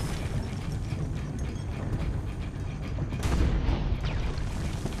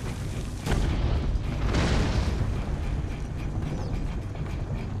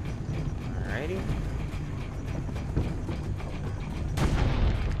 Alrighty.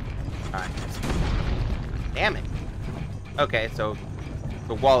 Alright. Damn it. Okay, so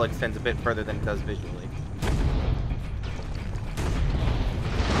the wall extends a bit further than it does visually.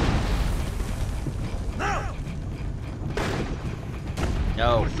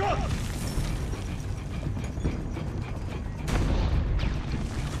 No.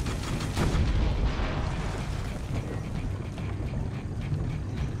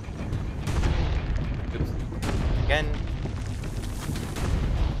 Oops. Again.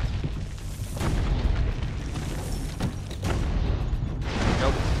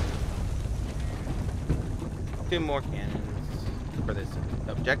 Nope. 2 more cannons for this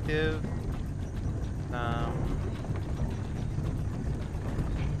objective.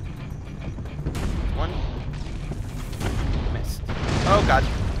 One. Missed. Oh god.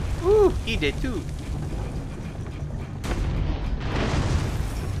 Ooh, he did too.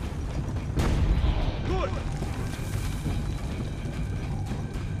 Good.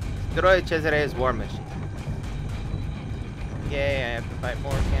 Destroy Cesare's war machine. Yay, I have to fight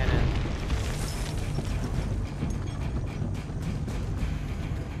more cannons.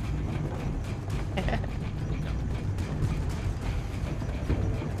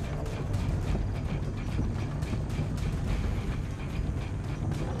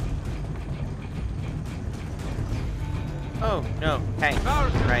 Oh, no. Tanks.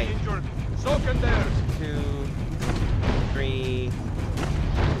 Right. Injured. Soak in there. 2, 3,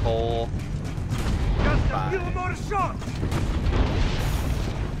 4, Just a 5. few more shots.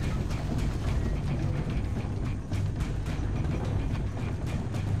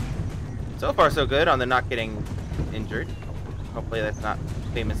 So far, so good on the not getting injured. Hopefully that's not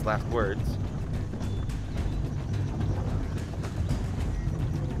famous last words.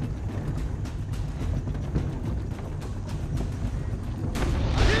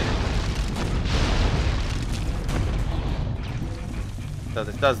 So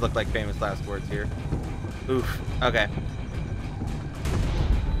this does look like famous last words here. Oof. Okay.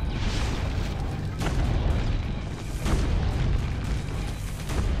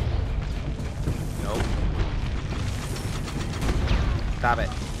 Nope. Stop it.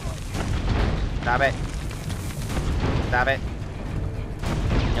 Stop it. Stop it.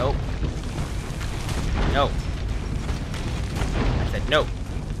 Nope. No. I said no.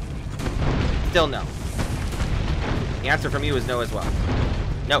 Still no. The answer from you is no as well.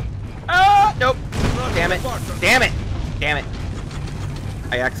 No. Ah! Nope. Damn it. Damn it. Damn it.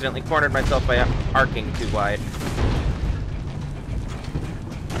 I accidentally cornered myself by arcing too wide. You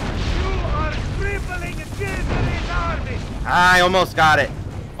are crippling Cesare's army. I almost got it.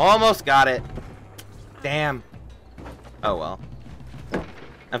 Almost got it. Damn. Oh well.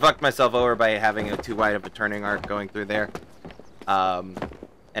 I fucked myself over by having a too wide of a turning arc going through there.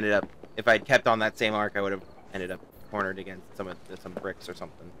 Ended up, if I'd kept on that same arc, I would have ended up cornered against some bricks or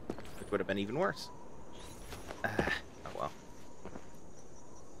something, which would have been even worse. Oh well.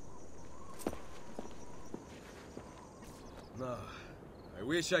 No, I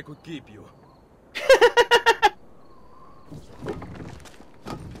wish I could keep you.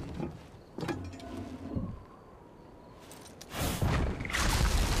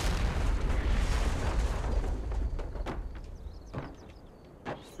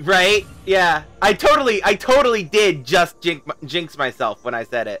 Right? Yeah. I totally did just jinx myself when I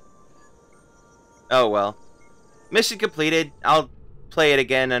said it. Oh well. Mission completed. I'll play it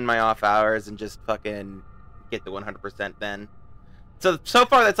again in my off hours and just fucking get the 100% then. So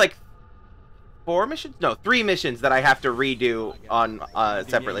far that's like 4 missions? No, 3 missions that I have to redo on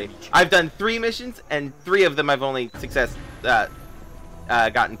separately. I've done 3 missions and 3 of them I've only gotten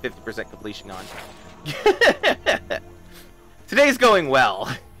 50% completion on. Today's going well.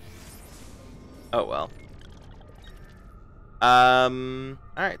 Oh well.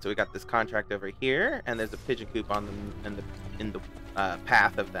 Alright, so we got this contract over here, and there's a pigeon coop on in the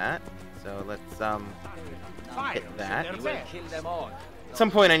path of that. So let's hit that. At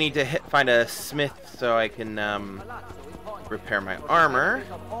some point I need to find a smith so I can repair my armor.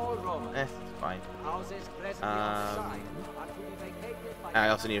 It's fine. I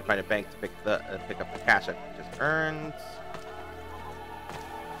also need to find a bank to pick up the cash I just earned.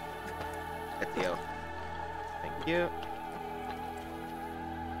 Get you. Thank you.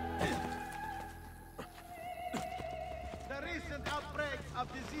 The recent outbreak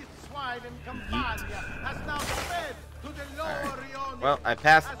of diseased swine in Campania has now spread to the lower Rione. Well, I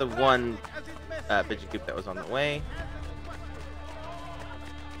passed the one pigeon coop that was on the way.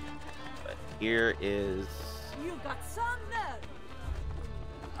 But here is... You got some nerve.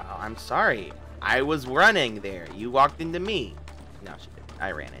 Oh, I'm sorry. I was running there. You walked into me. No, she didn't.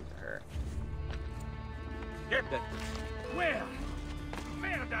 I ran into her. Get that. Where?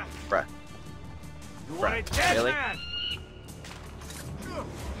 Merda. Bruh. You are a dead Really? man.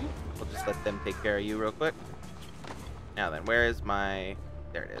 We'll just let them take care of you real quick. Now then, where is my...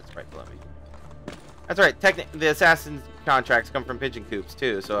 There it is, right below me. That's right. The assassin's contracts come from pigeon coops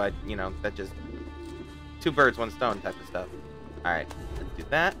too, so that just... 2 birds, 1 stone type of stuff. Alright, let's do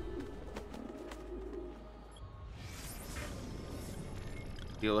that.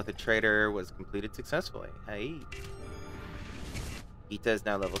 Deal with a traitor was completed successfully. Hey. Ita is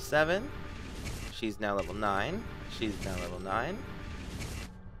now level 7. She's now level 9. She's now level 9.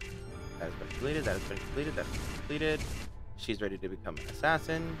 That has been completed. That has been completed. That has been completed. She's ready to become an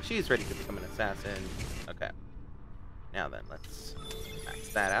assassin. She's ready to become an assassin. Okay. Now then, let's max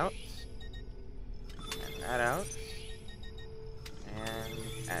that out. And that out. And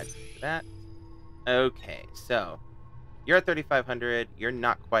add that. Okay, so you're at 3,500. You're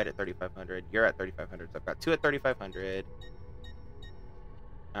not quite at 3,500. You're at 3,500. So I've got 2 at 3,500.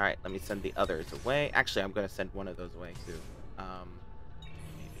 All right, let me send the others away. Actually, I'm going to send one of those away too.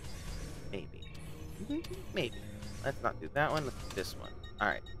 Maybe. Let's not do that one. Let's do this one. All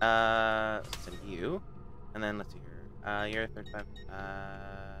right. Let's send you, and then let's see here. You're at 35.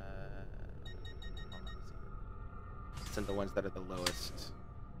 Send the ones that are the lowest.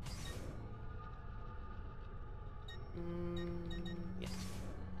 Yes.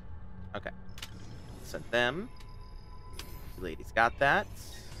 Okay. Send them. The lady's got that.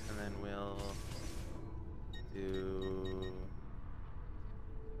 And then we'll do...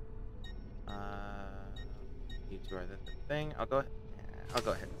 you two are the thing. I'll go ahead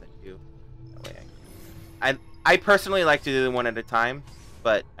and send you. That way I personally like to do them one at a time,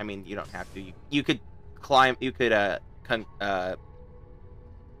 but I mean you don't have to. You could climb. You could what's it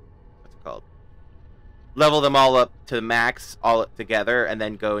called? Level them all up to max, all up together, and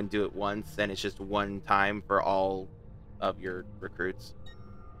then go and do it once. And it's just one time for all of your recruits,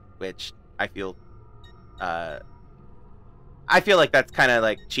 which I feel like that's kind of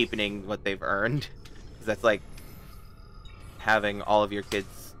like cheapening what they've earned, because that's like having all of your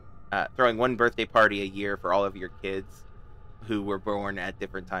kids throwing one birthday party a year for all of your kids who were born at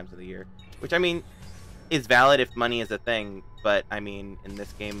different times of the year, which I mean is valid if money is a thing, but I mean in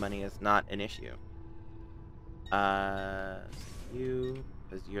this game money is not an issue. You,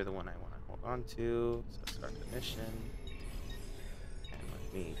 because you're the one I want to hold on to, so start the mission. And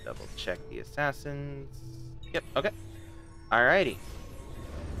let me double check the assassins. Yep, okay. Alrighty.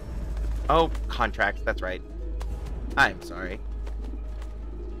 Oh, contracts, that's right. I'm sorry.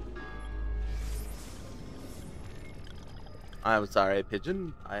 I'm sorry,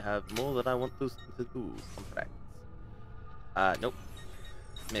 Pigeon. I have more that I want to do. Contracts. Nope.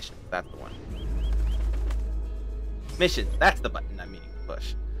 Mission, that's the one. Mission, that's the button I'm meaning to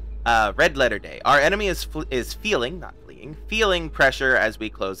push. Red letter day. Our enemy is feeling, not fleeing, feeling pressure as we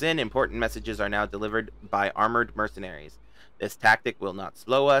close in. Important messages are now delivered by armored mercenaries. This tactic will not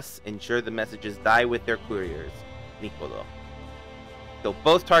slow us. Ensure the messages die with their couriers. Nicolo. Kill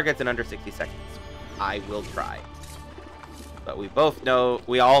both targets in under 60 seconds. I will try. But we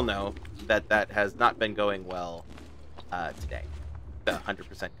all know that that has not been going well today. The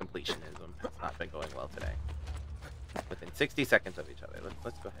 100% completionism has not been going well today. within 60 seconds of each other.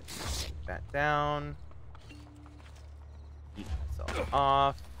 Let's go ahead and take that down. Eat myself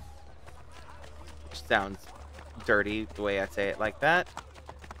off. Which sounds dirty the way I say it like that.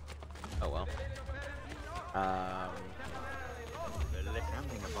 Oh well.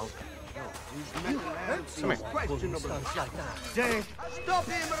 Come here.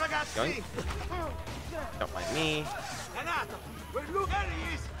 Going. Don't mind me.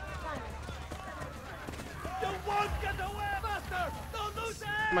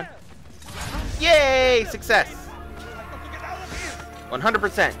 Come on. Yay! Success!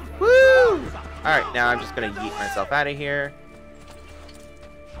 100%. Woo! Alright, now I'm just gonna yeet myself out of here.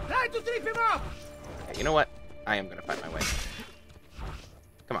 Try to trip him up! Okay, you know what? I am gonna find my way.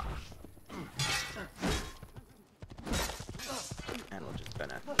 Come on. And we're just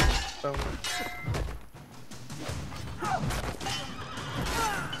gonna... Boom.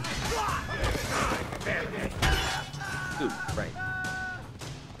 Ooh, right.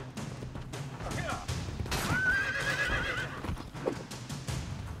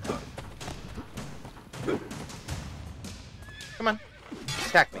 Come on.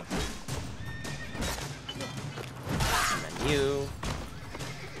 Attack me. And then you.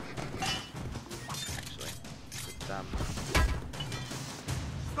 Actually, it's,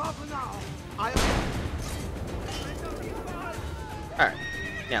 Stop now! Alright.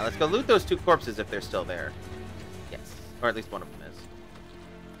 Now, let's go loot those 2 corpses if they're still there. Yes. Or at least one of them is.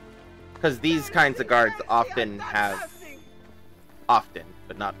 Because these kinds of guards often have... Often,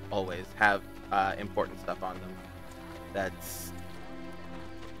 but not always, have important stuff on them. That's...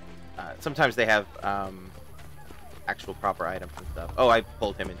 sometimes they have actual proper items and stuff. Oh, I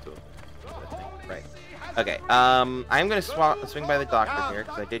pulled him into a thing. Right. Okay. I'm gonna swing by the doctor here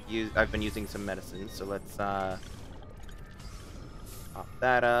because I've been using some medicine. So let's pop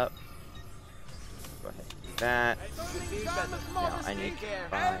that up. Go ahead and do that. Now I need to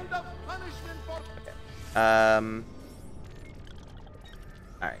find. Okay.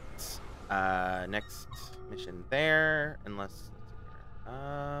 All right. Next mission there, unless.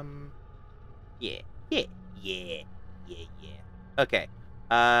 Yeah. Okay.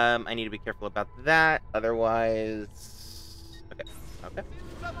 I need to be careful about that. Otherwise, okay. All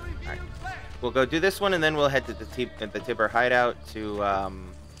right. We'll go do this one, and then we'll head to the Tibber hideout to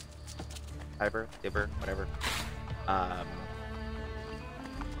Tibber, whatever. And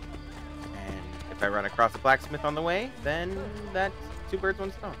if I run across a blacksmith on the way, then that's 2 birds,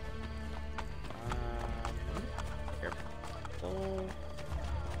 1 stone. Careful.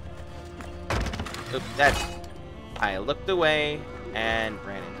 Oops, that's... I looked away and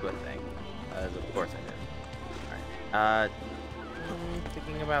ran into a thing. As of course I did. Alright.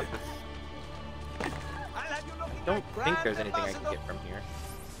 Thinking about this. Don't think there's anything I can get from here.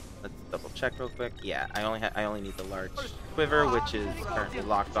 Let's double check real quick. Yeah, I only need the large quiver, which is currently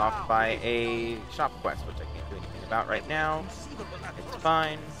locked off by a shop quest, which I can't do anything about right now. It's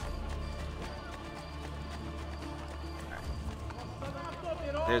fine.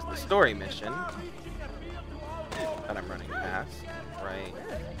 Alright. There's the story mission that I'm running past right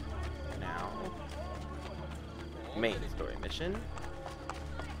now. Main story mission.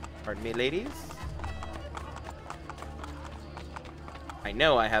 Pardon me, ladies. I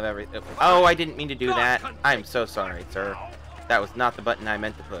know I have everything. Oh, I didn't mean to do that. I'm so sorry, sir. That was not the button I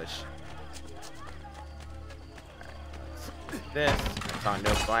meant to push. Alright, let's do this. I saw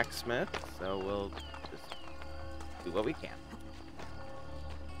no blacksmith, so we'll just do what we can.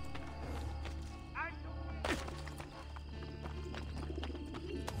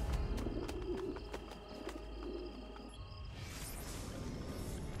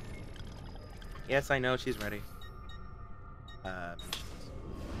 Yes, I know she's ready.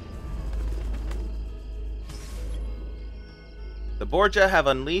 The Borgia have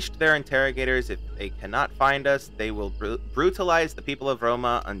unleashed their interrogators. If they cannot find us, they will brutalize the people of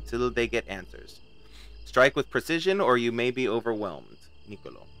Roma until they get answers. Strike with precision, or you may be overwhelmed.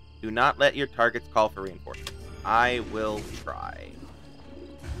 Niccolo. Do not let your targets call for reinforcements. I will try.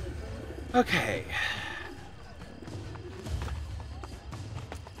 Okay.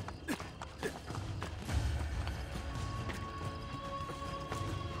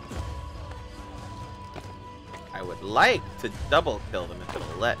 I would like to double kill them if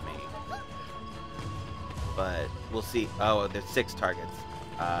it'll let me. But we'll see. Oh, there's 6 targets.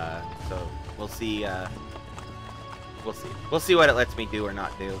 So we'll see. We'll see. We'll see what it lets me do or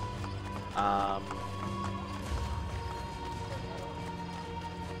not do.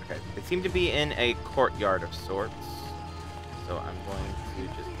 Okay, they seem to be in a courtyard of sorts. So I'm going to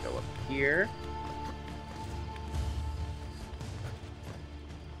just go up here.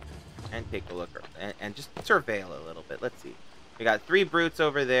 And take a look and just surveil a little bit. Let's see. We got 3 brutes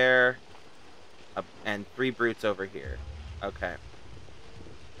over there, and 3 brutes over here. Okay.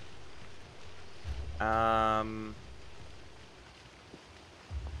 And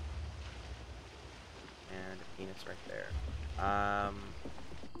a penis right there. How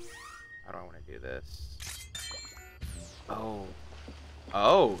do I want to do this?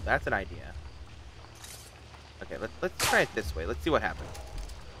 Oh, that's an idea. Okay, let's try it this way. Let's see what happens.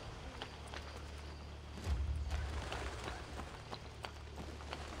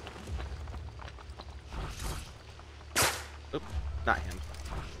 Oops, not him.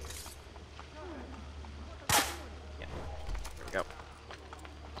 Yeah, there we go.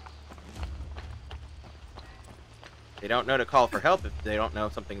 They don't know to call for help if they don't know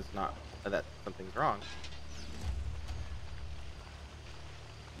something's something's wrong.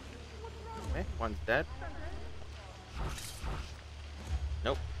 Okay, one's dead.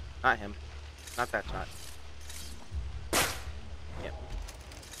 Nope, not him. Not that shot. Yep.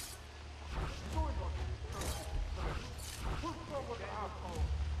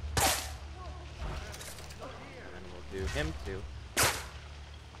 And we'll do him too.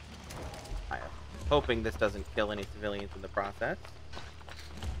 I am hoping this doesn't kill any civilians in the process,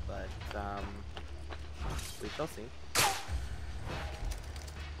 but we shall see.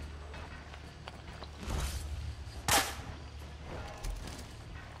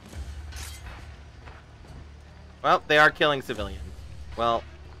 Well, they are killing civilians. Well,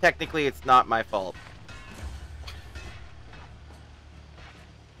 technically it's not my fault.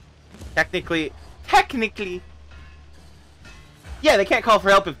 Technically... Yeah, they can't call for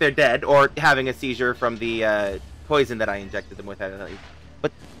help if they're dead or having a seizure from the poison that I injected them with.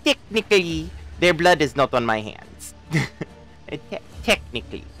 But technically, their blood is not on my hands.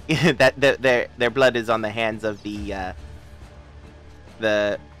 Technically, their blood is on the hands of the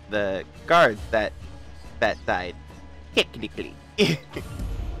guards that died. Technically.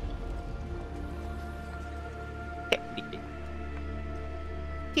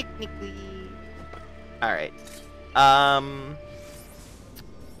 Technically. Alright.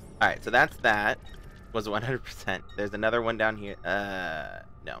 Alright, so that's that. Was 100%. There's another one down here.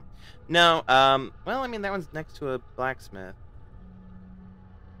 No. No, well, I mean, that one's next to a blacksmith.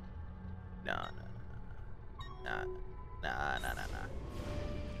 No.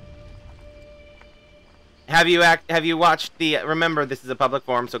 Have you watched the... Remember, this is a public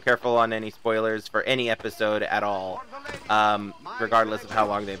forum, so careful on any spoilers for any episode at all. Regardless of how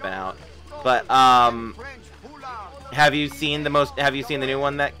long they've been out. But, have you seen the new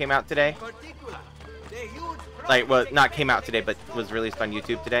one that came out today? Like, well, not came out today, but was released on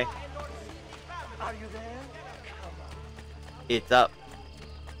YouTube today? It's up.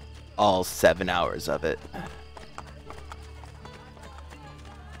 All 7 hours of it.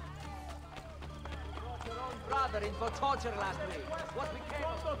 In for torture last week. What we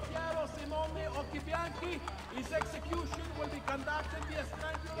his execution will be conducted via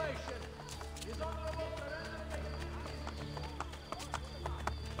strangulation. His honorable...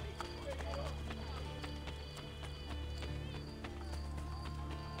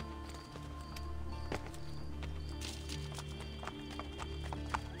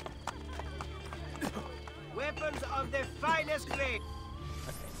 Weapons of the finest grade.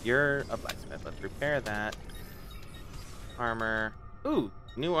 Okay, you're a blacksmith. Let's repair that. Armor. Ooh,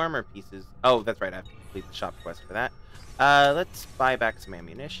 new armor pieces. Oh, that's right. I have to complete the shop quest for that. Let's buy back some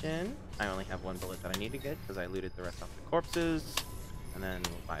ammunition. I only have 1 bullet that I need to get because I looted the rest off the corpses. And then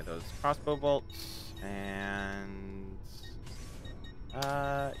we'll buy those crossbow bolts. And...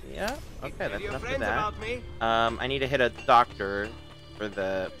 yeah. Okay, that's enough for that. I need to hit a doctor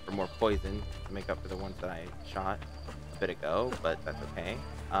for more poison to make up for the ones that I shot a bit ago, but that's okay.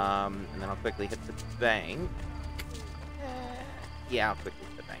 And then I'll quickly hit the bank. Yeah, I'll quickly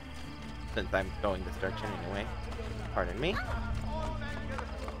hit the bank since I'm going this direction anyway. Pardon me.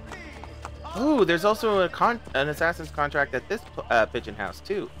 Ooh, there's also an assassin's contract at this pigeon house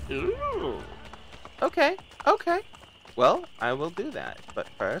too. Ooh. Okay. Well, I will do that. But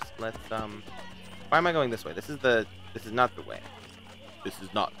first, let's why am I going this way? This is not the way. This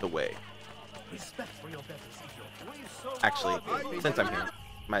is not the way. Actually, since I'm here,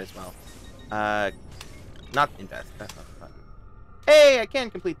 might as well. Not invest. That's not the button. Hey, I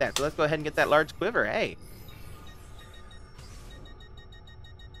can complete that. So let's go ahead and get that large quiver. Hey.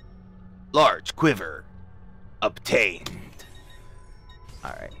 Large quiver obtained.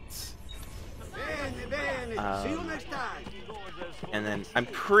 Alright. See you next time. And then I'm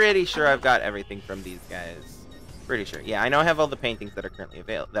pretty sure I've got everything from these guys. Pretty sure. Yeah, I know I have all the paintings that are currently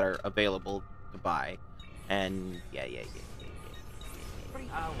available to buy. And yeah.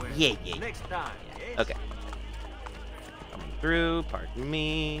 Yeah, yeah. Next time, yes? Okay. Coming through, pardon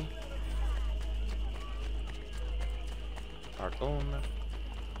me. Pardon.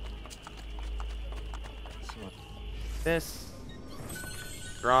 This.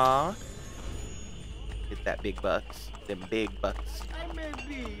 Draw. Get that big bucks. Them big bucks. I may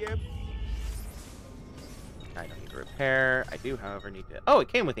be, I don't need to repair. I do, however, need to... Oh,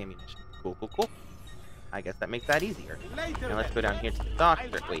 it came with ammunition. Cool, cool, cool. I guess that makes that easier. Now let's go down here to the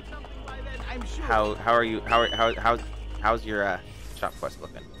doctor. Wait. How are you? How's your shop quest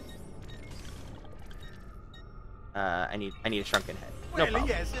looking? I need a shrunken head. No problem.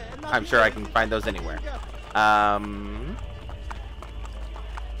 Yes, I'm sure I can find those anywhere. Now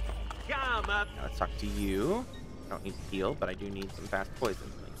let's talk to you. I don't need to heal, but I do need some fast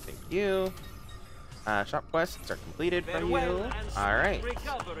poison. Thank you. Shop quests are completed for you. Alright.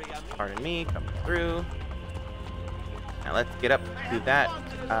 Pardon me, coming through. Now let's get up to that,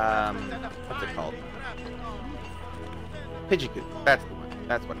 what's it called? Pidgecoop. That's the one.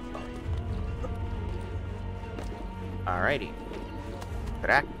 That's what it's called. Alrighty.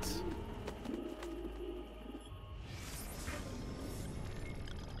 Correct.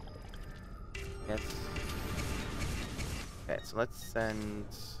 Yes. Okay, so let's send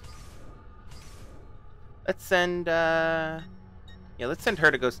her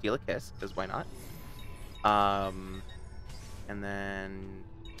to go steal a kiss, because why not? And then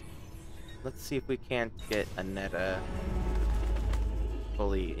let's see if we can't get Aneta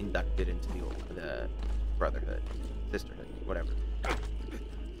fully inducted into the Brotherhood, Sisterhood, whatever.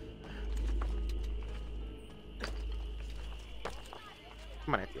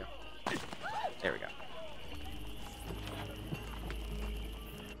 Come on, Ezio. There we go.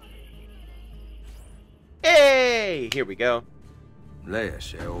 Hey! Here we go.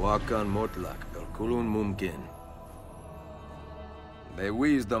 Lees wakan motlak kulun mumkin. The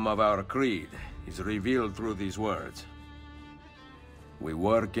wisdom of our creed is revealed through these words. We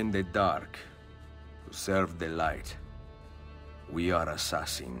work in the dark to serve the light. We are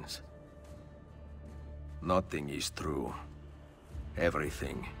assassins. Nothing is true.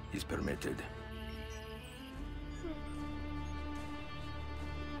 Everything is permitted.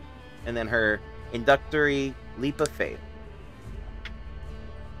 And then her inductory leap of faith.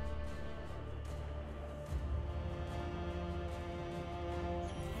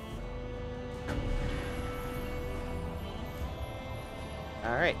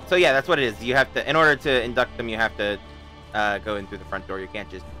 Alright, so yeah, that's what it is. You have to, in order to induct them, you have to go in through the front door. You can't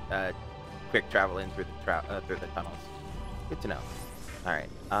just quick travel in through the tunnels. Good to know. Alright,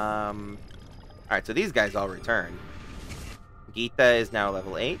 alright, so these guys all returned. Gita is now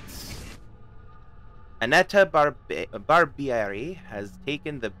level 8. Aneta Barbieri has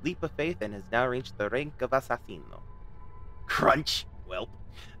taken the leap of faith and has now reached the rank of assassino. Crunch. Welp.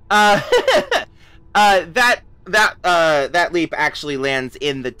 That leap actually lands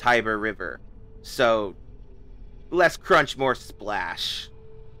in the Tiber River. So, less crunch, more splash.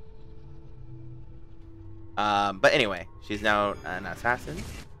 But anyway, she's now an assassin.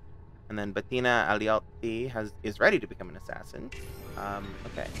 And then Bettina Aliotti is ready to become an assassin.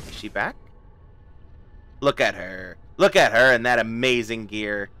 Okay, is she back? Look at her. Look at her in that amazing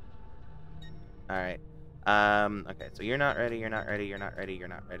gear. Alright. Okay, so you're not ready, you're not ready, you're not ready, you're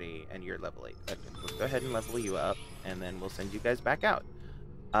not ready, and you're level 8. Okay, let's go ahead and level you up, and then we'll send you guys back out.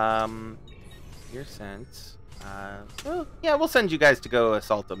 You're sent. Well, yeah, we'll send you guys to go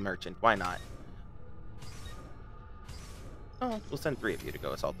assault a merchant. Why not? Oh, we'll send 3 of you to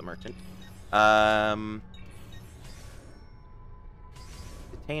go assault the merchant.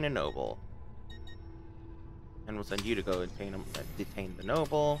 Detain a noble. And we'll send you to go detain the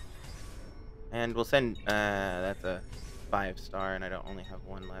noble. And we'll send, that's a 5-star, and I don't only have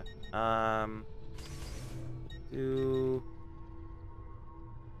 1 left.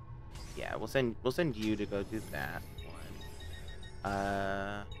 Yeah, we'll send you to go do that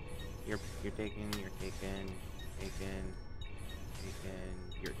one. You're taken,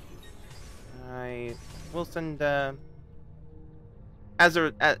 we'll send,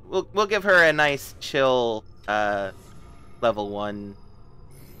 we'll give her a nice chill, level 1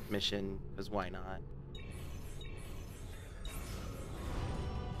 mission, because why not?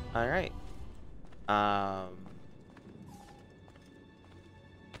 Alright.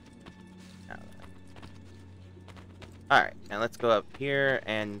 Alright, now let's go up here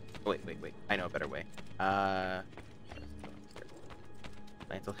and... Wait. I know a better way.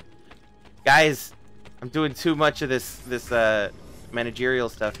 Guys, I'm doing too much of this managerial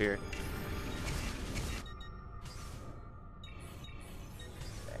stuff here.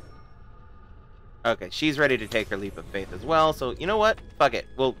 Okay, she's ready to take her leap of faith as well. So you know what? Fuck it.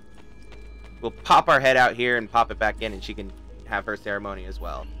 We'll pop our head out here and pop it back in, and she can have her ceremony as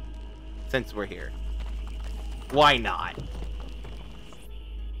well. Since we're here, why not?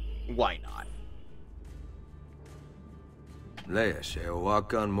 Why not? ليش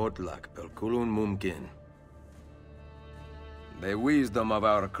wakan mutlak بالكلون ممكن. The wisdom of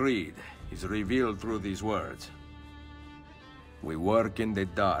our creed is revealed through these words. We work in the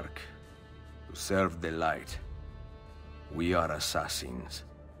dark to serve the light. We are assassins.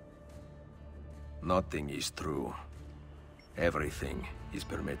 Nothing is true. Everything is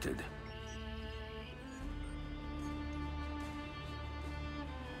permitted.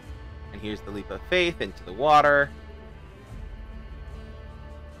 And here's the leap of faith into the water.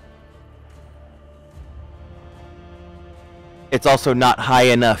 It's also not high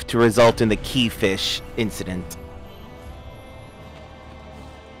enough to result in the key fish incident.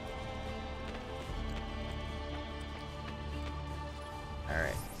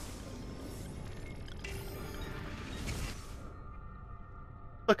 Alright.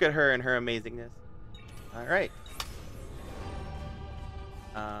 Look at her and her amazingness. Alright.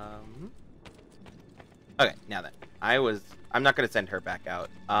 Okay, now then. I'm not gonna send her back out.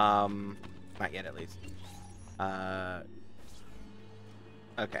 Not yet at least.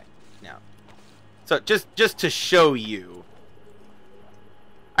 Okay, now. So just to show you.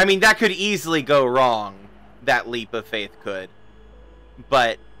 I mean, that could easily go wrong. That leap of faith could.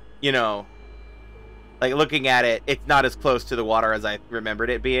 But, you know, like looking at it, it's not as close to the water as I remembered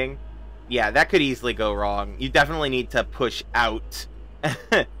it being. Yeah, that could easily go wrong. You definitely need to push out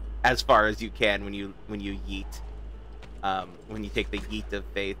as far as you can when you yeet. When you take the yeet of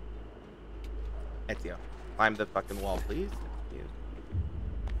faith. Ezio, climb the fucking wall, please. Thank you.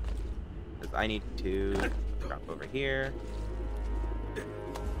 Because I need to drop over here. Thank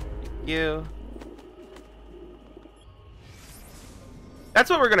you. That's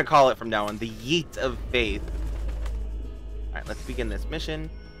what we're gonna call it from now on, the yeet of faith. Alright, let's begin this mission.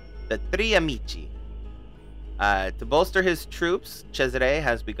 The Tre Amici. To bolster his troops, Cesare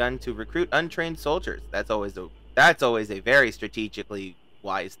has begun to recruit untrained soldiers. That's always a very strategically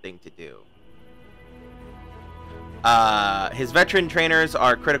wise thing to do. His veteran trainers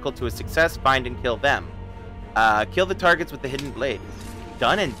are critical to his success. Find and kill them. Kill the targets with the hidden blade.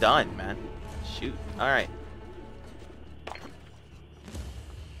 Done and done, man. Shoot. Alright.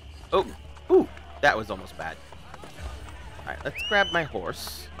 Oh. Ooh. That was almost bad. Alright, let's grab my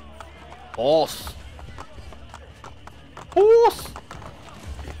horse. Horse. Horse.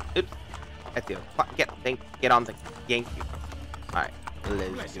 Oops. Ezio. Get on the yank you. Alright.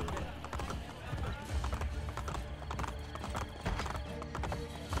 Let's do it.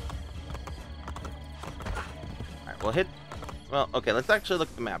 We'll hit. Well, okay. Let's actually look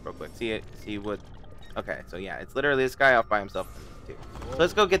at the map real quick. See what. Okay, so yeah, it's literally this guy off by himself. So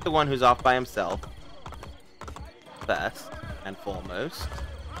let's go get the one who's off by himself first and foremost.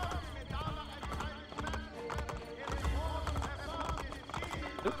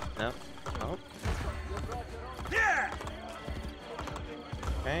 Oops, no. Oh.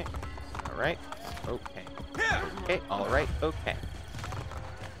 Okay. All right. Okay. Okay. All right. Okay.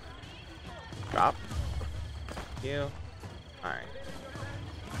 Drop. You. Alright.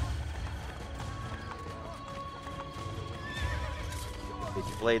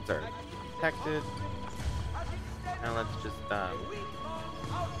 These blades are protected. Now let's just don't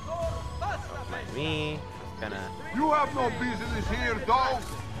mind me. Just gonna. You have no business here, dog.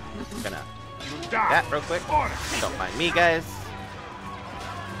 Just gonna do that real quick. Don't mind me, guys.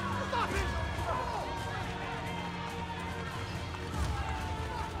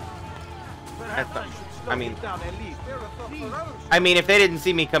 That's not, I mean, if they didn't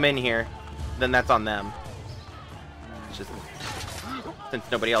see me come in here, then that's on them. It's just, since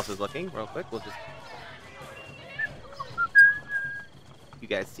nobody else is looking, real quick, we'll just... You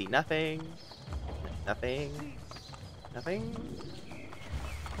guys see nothing. Nothing. Nothing.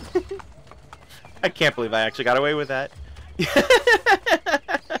 I can't believe I actually got away with that.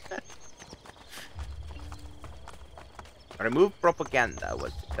 Remove propaganda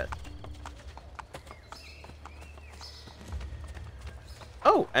was successful.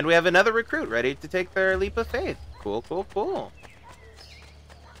 Oh, and we have another recruit ready to take their leap of faith. Cool, cool, cool.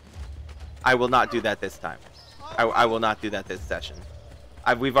 I will not do that this time. I will not do that this session.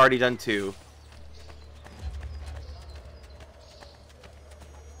 We've already done 2.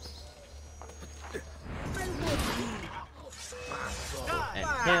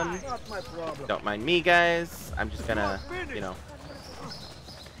 And him. Don't mind me, guys. I'm just gonna, you know,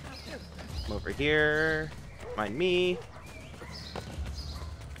 come over here. Mind me.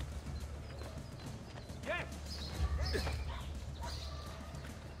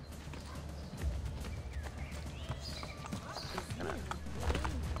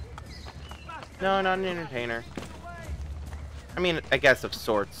 No, not an entertainer. I mean, I guess of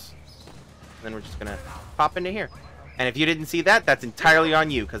sorts. And then we're just gonna pop into here. And if you didn't see that, that's entirely on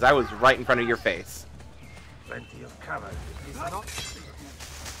you, because I was right in front of your face. Plenty of cover.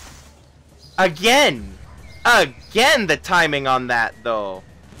 Again! Again, the timing on that, though.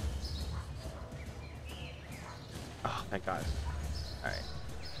 Oh, thank God. Alright.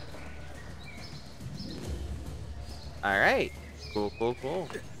 Alright. Cool, cool, cool.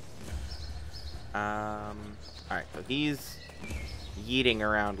 Alright, so he's yeeting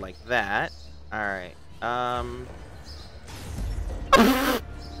around like that. Alright.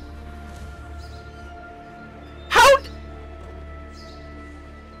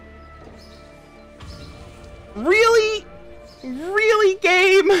 Really? Really,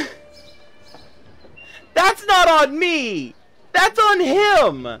 game? That's not on me! That's on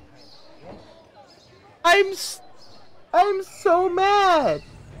him! I'm so mad!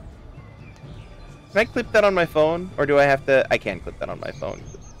 Can I clip that on my phone? Or do I have to... I can't clip that on my phone.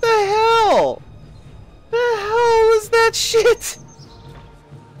 The hell? The hell was that shit?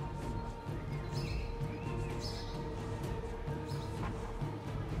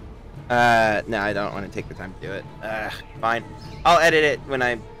 No, I don't want to take the time to do it. Fine. I'll edit it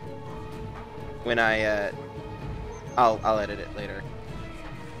I'll edit it later.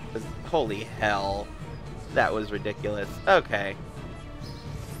 Holy hell. That was ridiculous. Okay.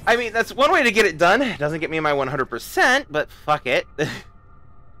 I mean, that's one way to get it done. It doesn't get me my 100%, but fuck it. At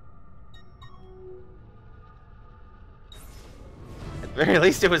the very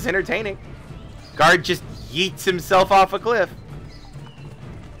least, it was entertaining. Guard just yeets himself off a cliff.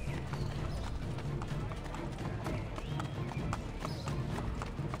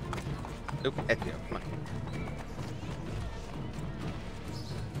 Oop, Ezio, come on.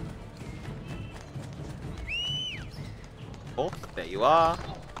 Oh, there you are.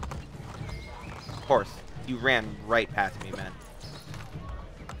 Of course, you ran right past me, man.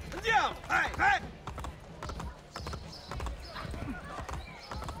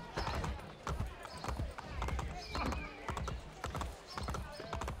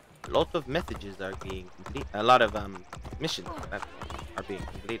 A lot of messages are being complete. A lot of missions that are being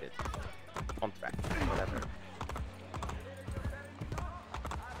completed. Contract, whatever.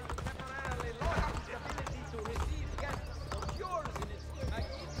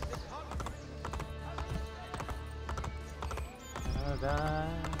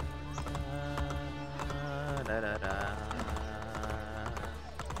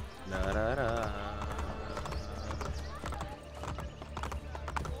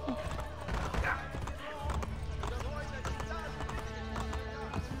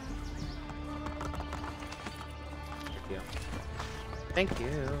 Thank you.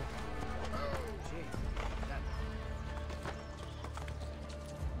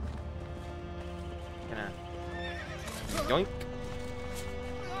 Gonna yoink.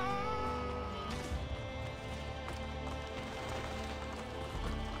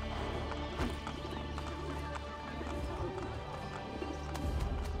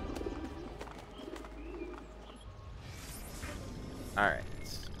 All right.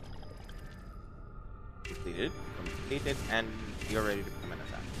 Completed, and you're ready to become an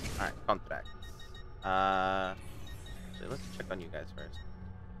assassin. Alright, contracts. So let's check on you guys first.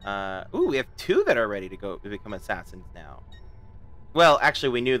 Ooh, we have 2 that are ready to go to become assassins now. Well, actually,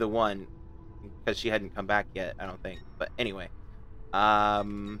 we knew the one because she hadn't come back yet, I don't think. But anyway,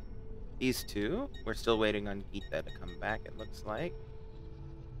 these 2, we're still waiting on Gita to come back. It looks like.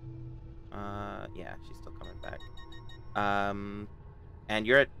 Yeah, she's still coming back. And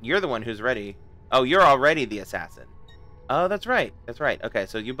you're the one who's ready. Oh, you're already the assassin. Oh, that's right. That's right. Okay,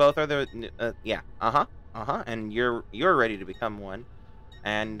 so you both are the yeah. And you're ready to become one.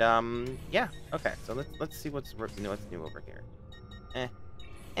 And yeah. Okay. So let's see what's new over here.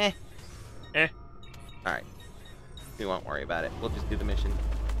 All right. We won't worry about it. We'll just do the mission.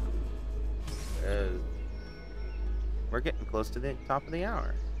 We're getting close to the top of the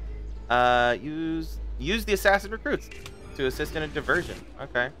hour. Use the assassin recruits to assist in a diversion.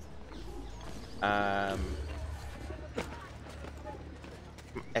 Okay.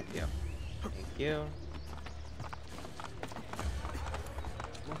 Ezio. Thank you.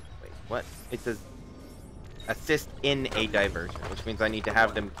 Wait, what? It says assist in a diversion, which means I need to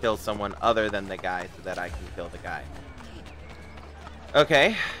have them kill someone other than the guy so that I can kill the guy.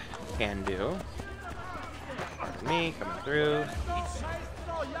 Okay. Can do. Pardon me, coming through.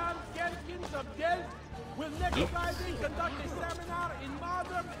 Will next Friday conduct a seminar in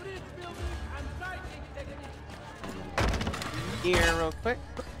modern bridge building and sighting techniques. Here, real quick.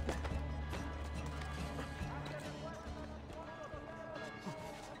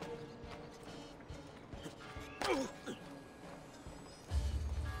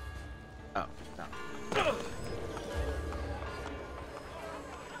 Oh, no.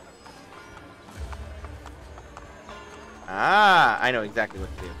 Ah, I know exactly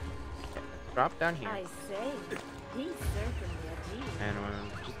what to do. Okay, let's drop down here. I say, he's certainly a genius. And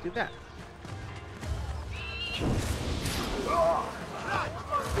we'll just do that.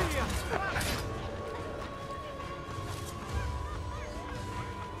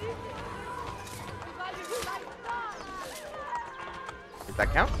 Does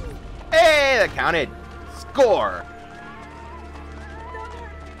that count? Hey, that counted. Score.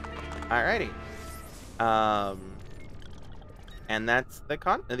 Alrighty. And that's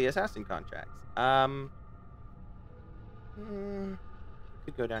the assassin contracts.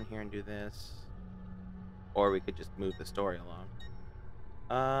 Could go down here and do this, or we could just move the story along.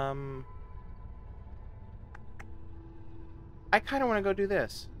 I kind of want to go do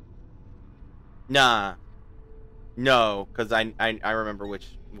this. Nah. No, because I remember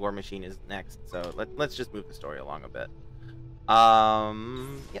which war machine is next, so let's just move the story along a bit.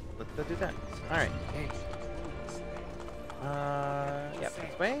 Yeah, let's go do that. All right. Yeah,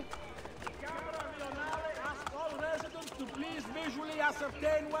 this way. Ask all residents to please visually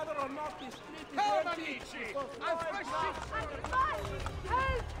ascertain whether or not the street is empty.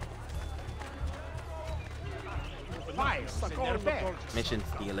 Mission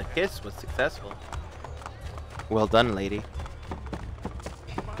Steal a Kiss was successful. Well done, lady.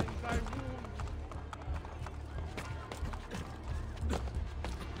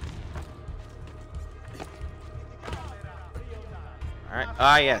 Alright.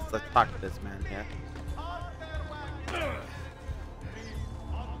 Ah, yes. Let's talk to this man here.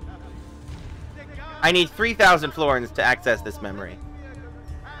 I need 3,000 florins to access this memory.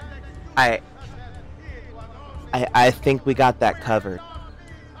 I think we got that covered.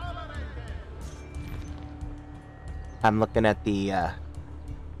 I'm looking at the,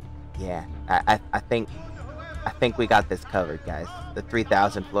 yeah, I think we got this covered, guys. The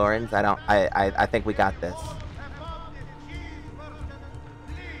 3,000 florins, I think we got this.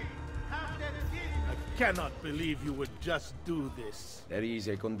 I cannot believe you would just do this. There is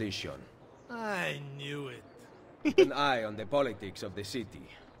a condition. I knew it. Keep an eye on the politics of the city.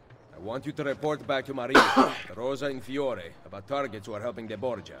 I want you to report back to Maria, Rosa and Fiore about targets who are helping the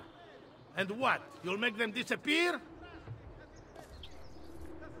Borgia. And what? You'll make them disappear?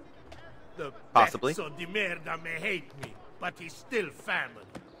 The Possibly. pezzo di merda may hate me, but he's still family.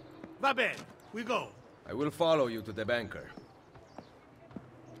 Va bene, we go. I will follow you to the banker.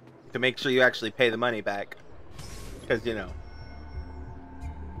 To make sure you actually pay the money back. Because, you know.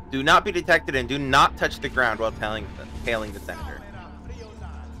 Do not be detected and do not touch the ground while hailing the senator.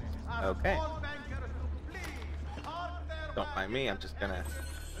 Okay. Don't mind me, I'm just gonna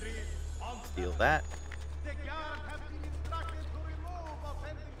steal that.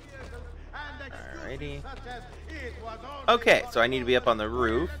 Alrighty. Okay, so I need to be up on the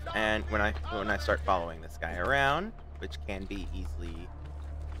roof, and when I start following this guy around, which can be easily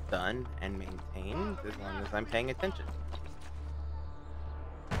done and maintained as long as I'm paying attention.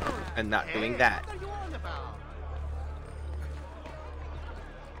 And not doing that.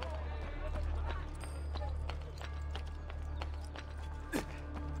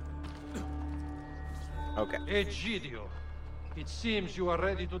 Okay. Egidio, it seems you are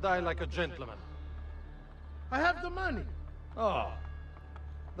ready to die like a gentleman. I have the money. Oh,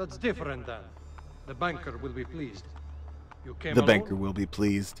 that's different then. The banker will be pleased. You came The alone? banker will be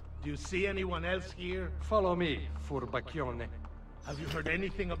pleased. Do you see anyone else here? Follow me, Furbacchione. Have you heard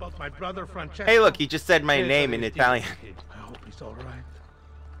anything about my brother Francesco? Hey, look, he just said my name in Italian. I hope he's all right.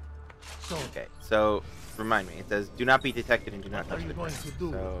 So, Okay, so remind me. It says, "Do not be detected and do not what are touch you the going ground." to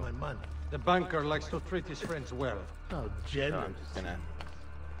do So, with my money? The banker likes to treat his friends well. How so generous. I'm just gonna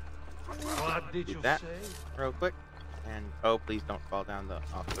What did do you that say? real quick. And oh, please don't fall down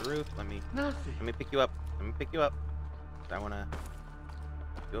off the roof. Let me Nothing. pick you up. Let me pick you up. I wanna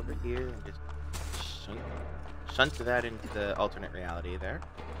go over here and just shunt that into the alternate reality there.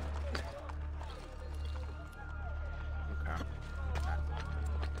 Okay.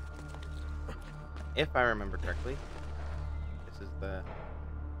 If I remember correctly, this is the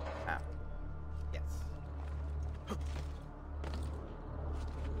map. Yes.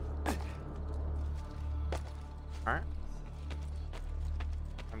 Alright.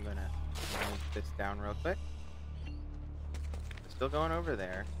 I'm gonna move this down real quick. Still going over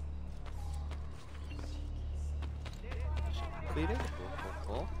there. Completed.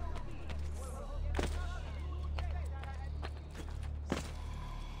 Cool.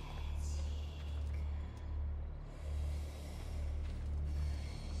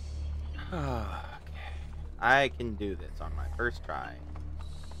 Okay. I can do this on my first try.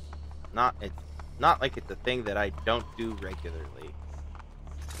 It's not like it's a thing that I don't do regularly.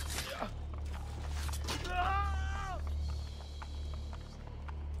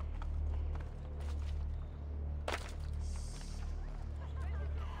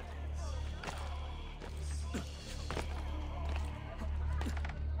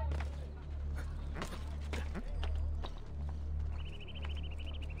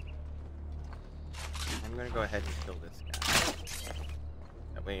 I'm gonna go ahead and kill this guy.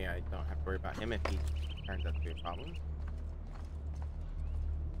 That way I don't have to worry about him if he turns out to be a problem.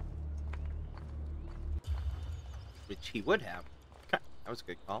 Which he would have. That was a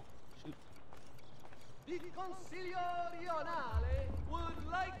good call. Shoot. The Consiglio Rionale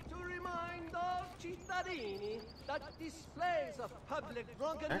would like to remind all cittadini that displays of public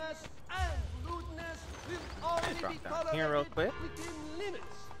drunkenness and lewdness will only be Drop down here real quick. within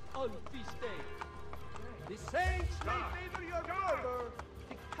limits on feast day. The saints may favor your murder.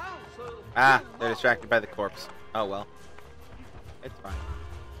 The council. Ah, they're distracted by the corpse. Oh well. It's fine.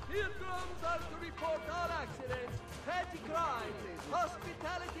 Pilgrims are to report all accidents, petty crimes,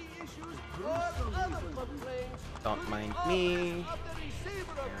 hospitality issues, or other complaints. Don't mind me.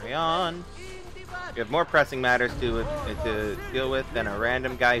 Carry on. We have more pressing matters to deal with than a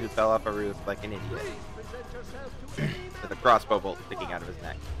random guy who fell off a roof like an idiot. With a crossbow bolt sticking out of his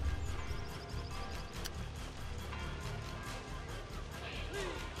neck.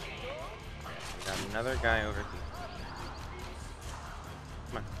 Got another guy over here.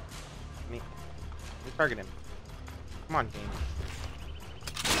 Come on. Let me target him. Come on, game.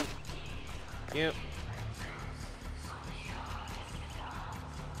 You.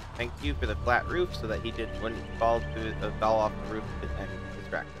 Thank you for the flat roof so that he wouldn't fall off the roof and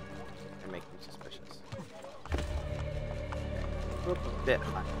distract him and make him suspicious. Okay. A bit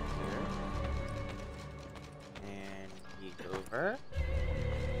hot here. And he over.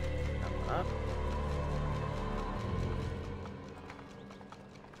 Come up.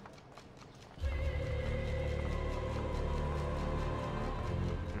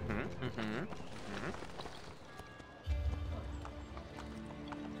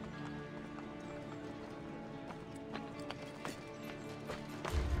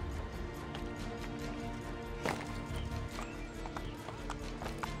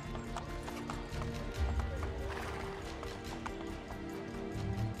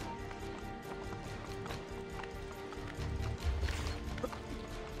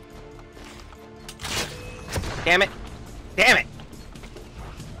 Damn it! Damn it!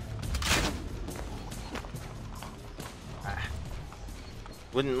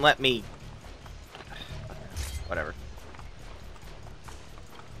 Wouldn't let me. Whatever.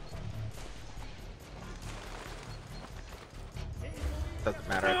 Doesn't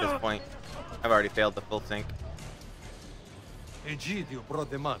matter at this point. I've already failed the full sync. Egidio brought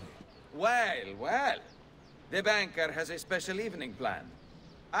the money. Well, well. The banker has a special evening planned.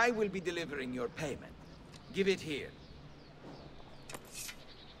 I will be delivering your payment. Give it here.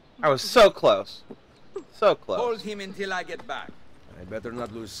 I was so close. So close. Hold him until I get back. I better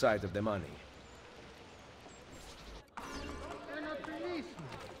not lose sight of the money.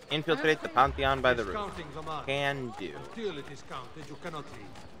 Infiltrate the Pantheon by the roof. Discounting the money. Can do. Until it is counted, you cannot leave.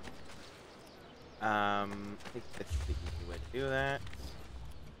 I think that's the easy way to do that.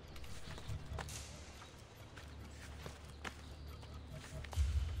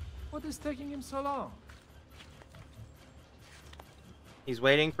 What is taking him so long? He's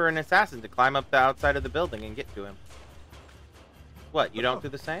waiting for an assassin to climb up the outside of the building and get to him. What, you don't do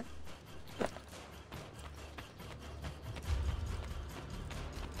the same?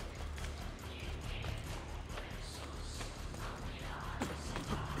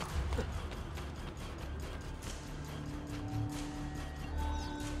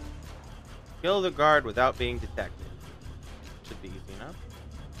 Kill the guard without being detected. Should be easy enough.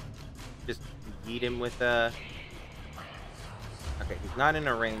 Just yeet him with a... Okay, he's not in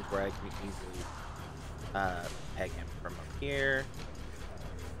a range where I can easily peg him from up here.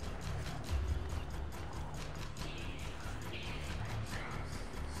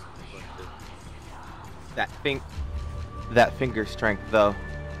 That finger strength, though.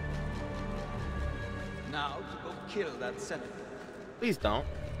 Now to go kill that senator. Please don't.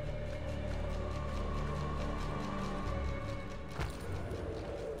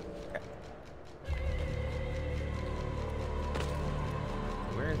 Okay.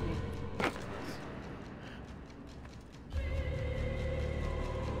 Where is he?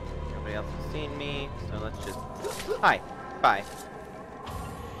 Nobody else has seen me, so let's just... Hi. Bye.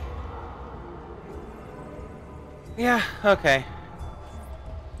 Yeah, okay.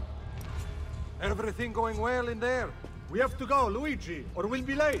 Everything going well in there? We have to go, Luigi, or we'll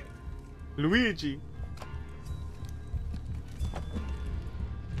be late. Luigi.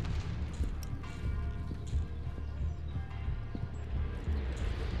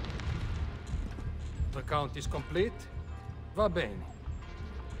 The count is complete? Va bene.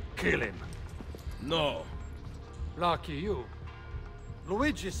 Kill him. No. Lucky you.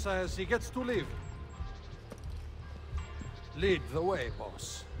 Luigi says he gets to live. Lead the way,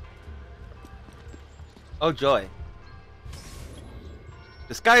 boss. Oh joy.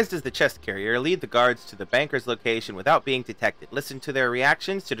 Disguised as the chest carrier, lead the guards to the banker's location without being detected. Listen to their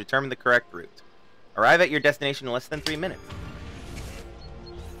reactions to determine the correct route. Arrive at your destination in less than 3 minutes.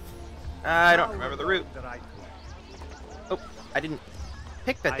 I don't remember the route. Oh, I didn't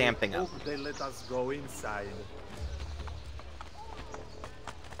pick that damn thing up. They let us go inside.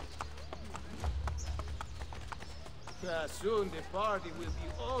 Soon the party will be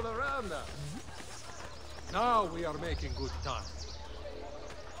all around us. Now we are making good time.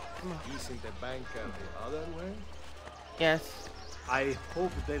 Isn't the banker the other way? Yes. I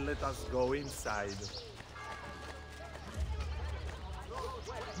hope they let us go inside.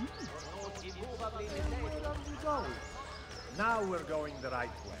 Now we're going the right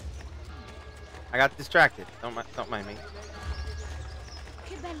way. I got distracted. Don't mind me.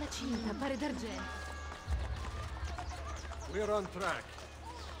 Che bella cinta, pare d'argento. We're on track.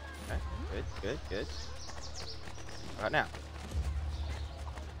 Okay, good. How about now?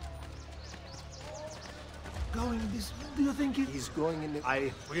 Going this... Do you think he's going in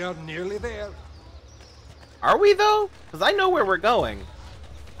the... We are nearly there. Are we though? Because I know where we're going.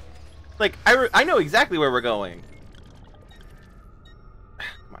 Like, I know exactly where we're going.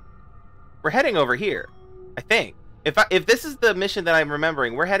 Come on. We're heading over here, I think. If this is the mission that I'm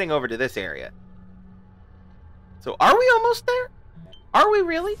remembering, we're heading over to this area. So are we almost there? Are we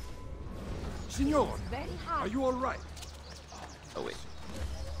really? Signor, are you all right? Oh wait.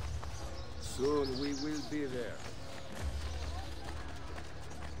 Soon we will be there.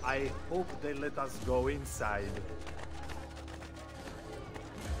 I hope they let us go inside.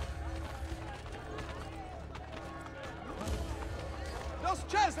 Los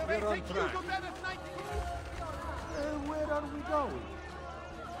Cesare We're on take you track. to Bennett 90. Where are we going?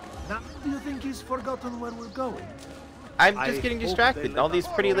 Now, do you think he's forgotten where we're going? I'm just getting distracted. All these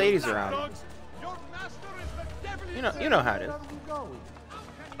pretty ladies around. Your master is the devil. You know how it is. Where are we going?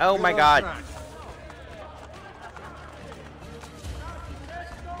 Oh my god.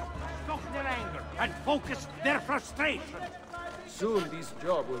 Stop their anger and focus their frustration. Soon this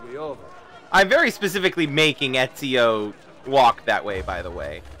job will be over. I'm very specifically making Ezio walk that way, by the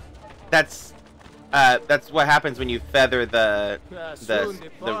way. That's what happens when you feather the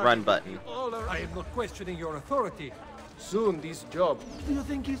run button. I am not questioning your authority. Soon this job... Do you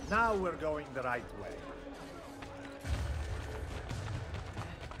think he's... Now we're going the right way.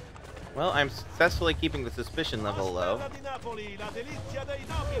 Well, I'm successfully keeping the suspicion level low.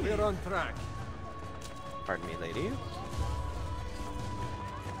 We're on track. Pardon me, ladies.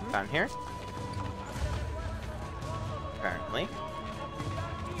 Down here. Apparently.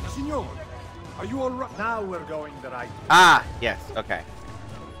 Signor, are you all right? Now we're going the right way. Ah, yes, okay.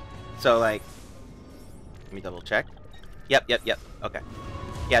 So, like, let me double check. Yep, okay.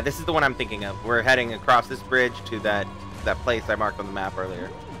 Yeah, this is the one I'm thinking of. We're heading across this bridge to that place I marked on the map earlier.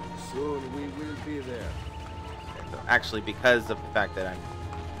 Soon we will be there. So actually, because of the fact that I'm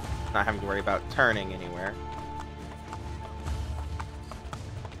not having to worry about turning anywhere.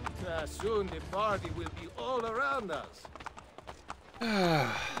 Soon the party will be all around us.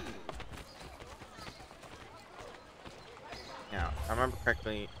 Now, if I remember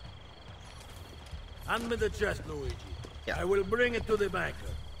correctly... Hand me the chest, Luigi. Yeah. I will bring it to the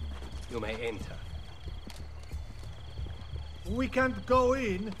banker. You may enter. We can't go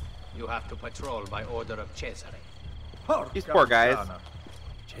in. You have to patrol by order of Cesare. These poor guys.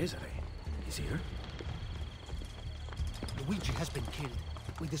 Cesare? He's here? Luigi has been killed.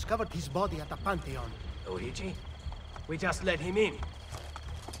 We discovered his body at the Pantheon. Luigi? We just let him in.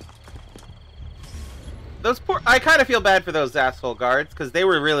 Those poor... I kind of feel bad for those asshole guards, because they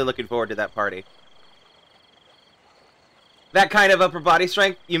were really looking forward to that party. That kind of upper body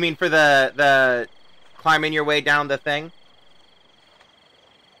strength? You mean for the climbing your way down the thing?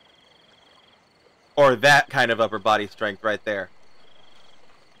 Or that kind of upper body strength right there?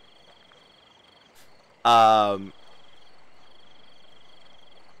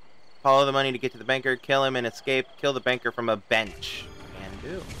 Follow the money to get to the banker, kill him and escape, kill the banker from a bench.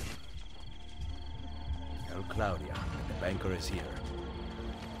 Can do. Tell Claudia that the banker is here.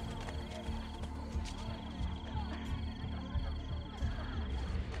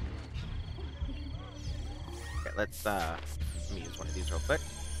 Okay, let's let me use one of these real quick.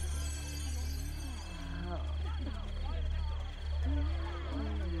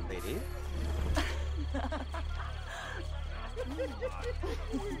 Ladies.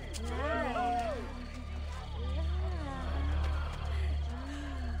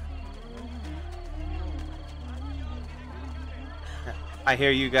 I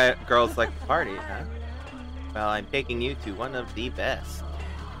hear you girls like to party, huh? Well, I'm taking you to one of the best.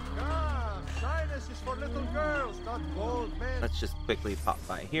 Shyness is for little girls, not bold men. Let's just quickly pop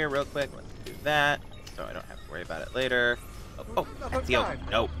by here real quick. Let's do that, so I don't have to worry about it later. Oh, that's the old.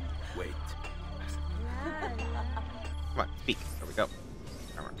 No, wait. Come on, speak. There we go.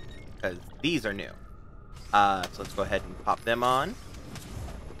 Because these are new. So let's go ahead and pop them on.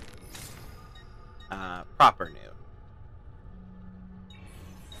 Proper new.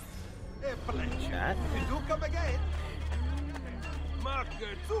 Chat. Do come again.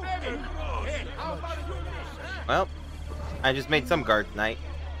 Well, I just made some guards night.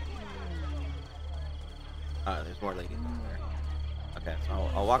 There's more ladies over there. Okay, so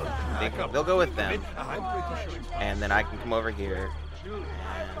I'll walk them. They'll go with them. And then I can come over here.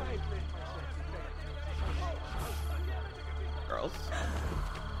 Girls.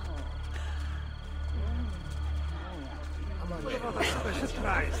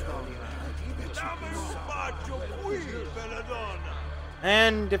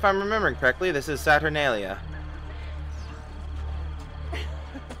 And if I'm remembering correctly, this is Saturnalia.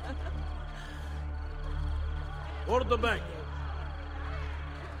 Or the bank.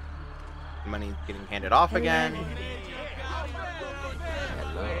 Money's getting handed off again.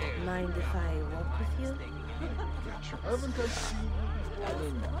 Mind if I walk with you? Haven't I seen you? I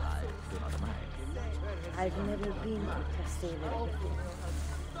mean, I do not mind. I've never been to Castello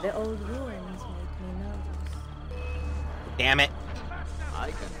before. The old ruins make me nervous. Damn it.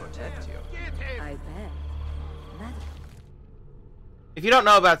 I can protect you. I bet. That... If you don't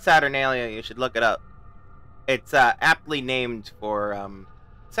know about Saturnalia, you should look it up. It's aptly named for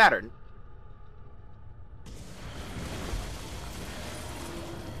Saturn.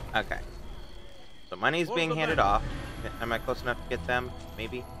 Okay. So money's being handed off. Am I close enough to get them?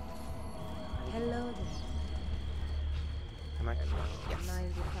 Maybe? Hello there. Am I? Yes.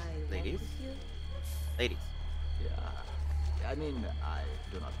 Mind if I walk Ladies? with you? Ladies. Yeah. I mean, I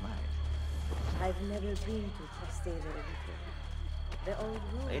do not mind. I've never been to Castello before. The old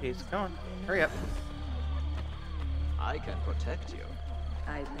ruins. Ladies, come on. make me Hurry up. nervous. I can protect you.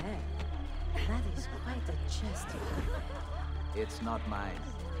 I bet. That is quite a chest you have. It's not mine.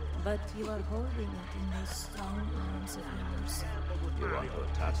 But you are holding it in those strong arms of yours. You want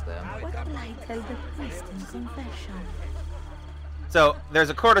to touch them? What will I tell the priest in confession? So, there's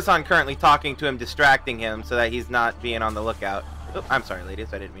a courtesan currently talking to him, distracting him so that he's not being on the lookout. Oh, I'm sorry,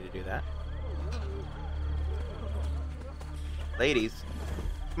 ladies. I didn't mean to do that. Ladies.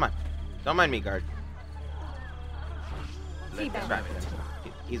 Come on. Don't mind me, guard. Distract him.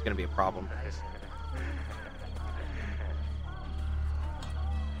 He's going to be a problem.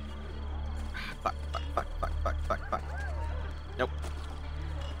 Fuck. Nope.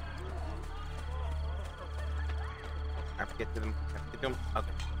 I have to get to them. Okay.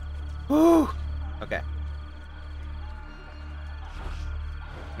 Woo! Okay.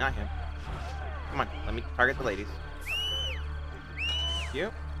 Not him. Come on, let me target the ladies. Thank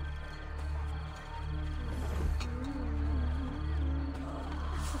you.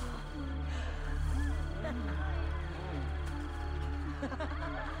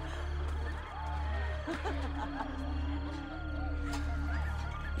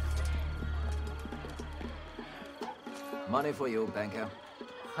 Money for you, banker.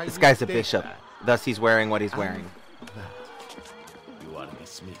 This guy's a bishop, thus he's wearing what he's wearing. You are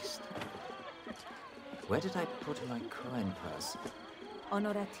dismissed. Where did I put my coin purse?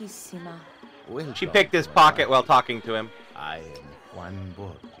 Honoratissima. She picked his pocket while talking to him. I am Juan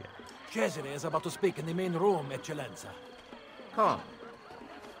Borgia. Cesare is about to speak in the main room, Eccellenza. Come.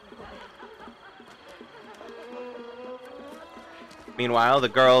 Meanwhile, the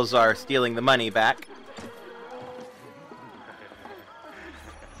girls are stealing the money back.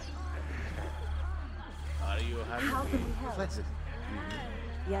 Are you happy? How can we help? Pleasant.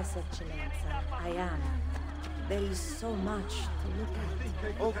 Yes, Eccellenza, I am. There is so much to look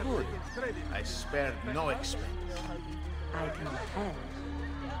at. Oh, good. I spared no expense. I can tell.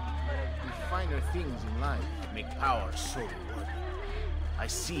 The finer things in life make power so rewarding. I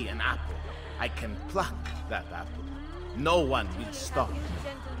see an apple. I can pluck that apple. No one will stop me.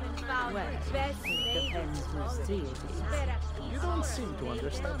 Well, it depends whose tree it is. You don't seem to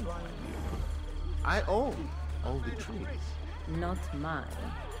understand. I own all the trees. Not mine.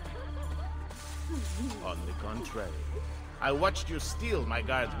 On the contrary, I watched you steal my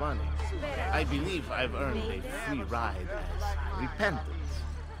guard's money. I believe I've earned a free ride as repentance.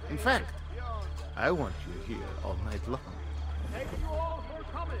 In fact, I want you here all night long. Thank you all for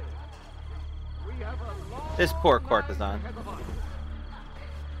coming. We have a long This poor courtesan.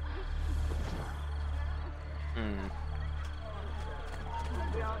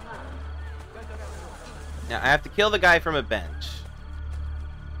 Now I have to kill the guy from a bench,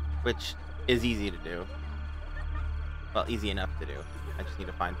 which is easy to do. Well, easy enough to do. I just need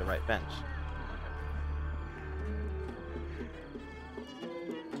to find the right bench.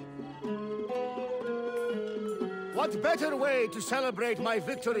 What better way to celebrate my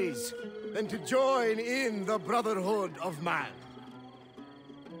victories than to join in the Brotherhood of Man?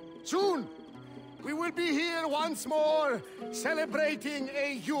 Soon, we will be here once more, celebrating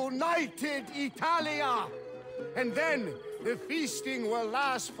a united Italia. And then, the feasting will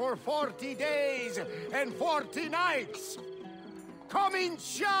last for 40 days and 40 nights.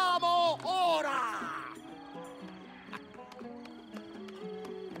 Cominciamo ora!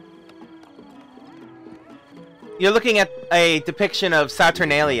 You're looking at a depiction of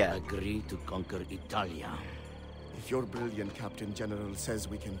Saturnalia. Agree to conquer Italia. If your brilliant Captain General says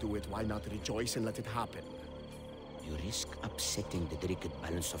we can do it, why not rejoice and let it happen? You risk upsetting the delicate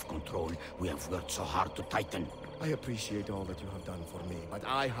balance of control we have worked so hard to tighten. I appreciate all that you have done for me, but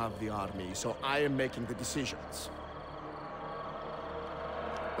I have the army, so I am making the decisions.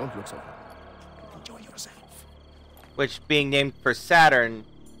 Don't look so hard. Enjoy yourself. Which, being named for Saturn,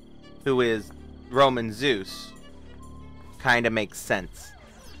 who is Roman Zeus, kind of makes sense.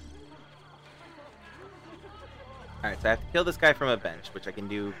 Alright, so I have to kill this guy from a bench, which I can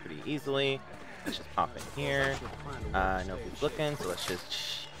do pretty easily. Let's just pop in here. Nobody's looking, so let's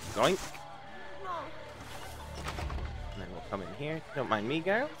just yoink. And then we'll come in here. Don't mind me,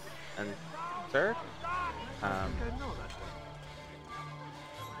 girls. And sir.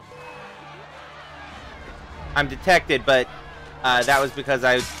 I'm detected, but that was because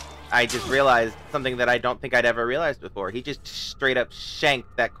I just realized something that I don't think I'd ever realized before. He just straight up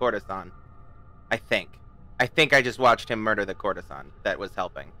shanked that courtesan. I think I just watched him murder the courtesan that was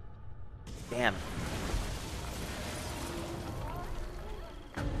helping. Damn it.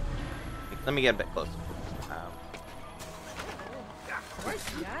 Let me get a bit closer.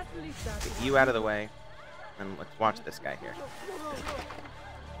 Get you out of the way, and let's watch this guy here.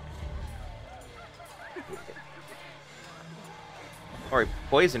 Or he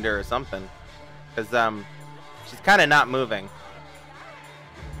poisoned her or something, because she's kind of not moving.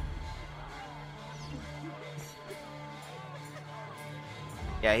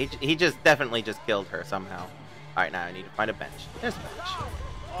 Yeah, he just definitely just killed her somehow. Alright, now I need to find a bench. There's a bench.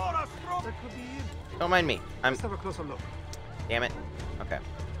 Don't mind me. Let's have a closer look. Damn it. Okay.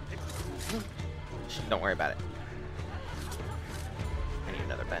 Don't worry about it. I need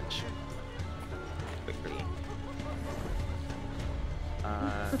another bench. Quickly.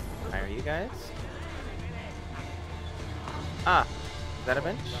 Hire you guys. Ah, is that a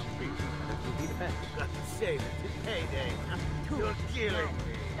bench? That a bench. Save it. It's payday. You're killing me.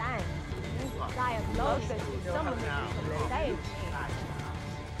 Thanks. I have lost someone saved me.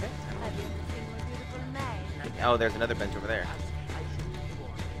 Oh, there's another bench over there.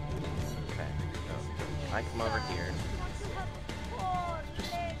 Okay, so I come over here.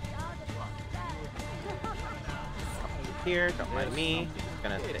 Here, don't mind me. Just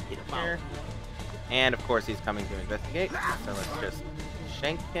gonna sit here. And of course he's coming to investigate. So let's just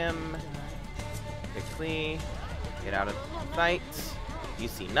shank him quickly. Get out of sight. You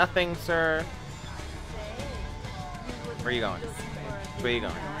see nothing, sir. Where are you going? Where are you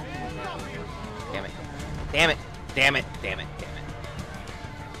going? Damn it. Damn it. Damn it. Damn it. Damn it.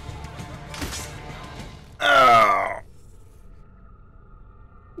 Oh.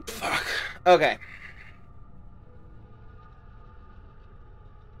 Fuck. Okay.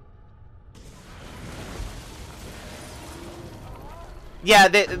 Yeah,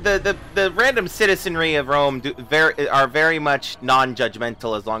 the random citizenry of Rome are very much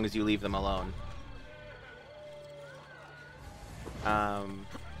non-judgmental as long as you leave them alone.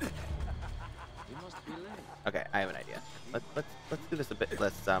 Okay, I have an idea. Let's do this a bit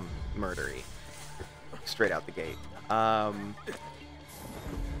less murdery. Straight out the gate.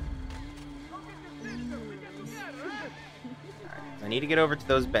 I need to get over to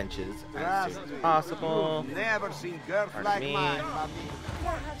those benches as soon as possible. Never seen girls like mine, mommy.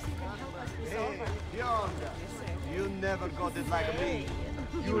 Hey, Beyond, you never got it like me.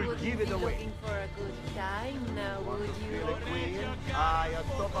 You wouldn't be looking for a good time now, would you? The queen, I on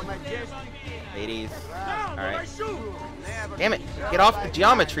top of my chest. Ladies. Alright. Damn it. Get off the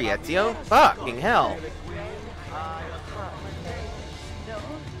geometry, Ezio. Fucking hell.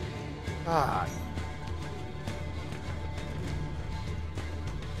 God.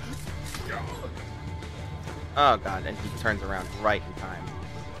 Oh god, and he turns around right in time.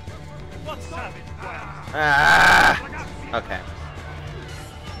 Ah! Okay.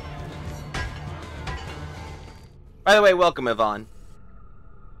 By the way, welcome, Yvonne.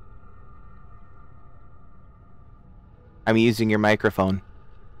 I'm using your microphone.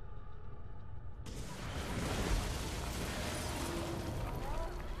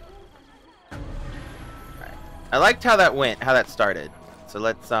 Alright. I liked how that went, how that started. So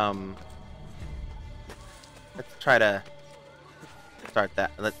let's try to start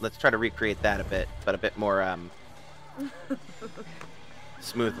that. Let's try to recreate that a bit, but a bit more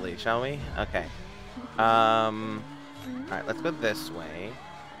smoothly, shall we? Okay. Alright, let's go this way.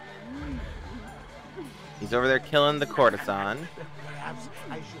 He's over there killing the courtesan.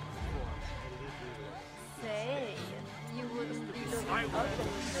 Say, you wouldn't be looking for a good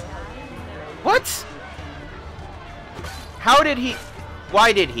time now. What? How did he?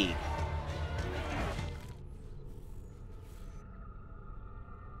 Why did he?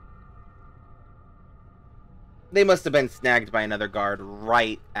 They must have been snagged by another guard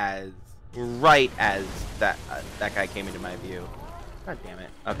right as that guy came into my view. God damn it.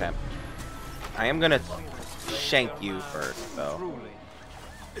 Okay. I am gonna shank you first, though.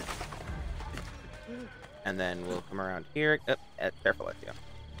 And then we'll come around here. Careful, Ezio.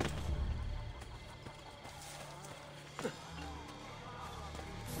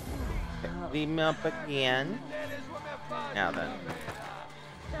 Pick him up again. Now then.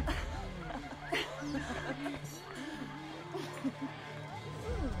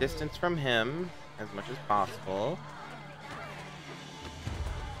 Distance from him as much as possible.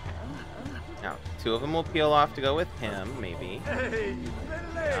 Now, two of them will peel off to go with him, maybe.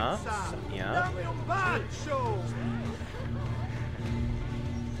 Yeah.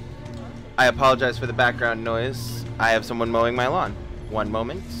 I apologize for the background noise. I have someone mowing my lawn. One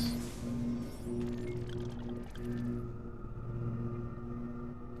moment.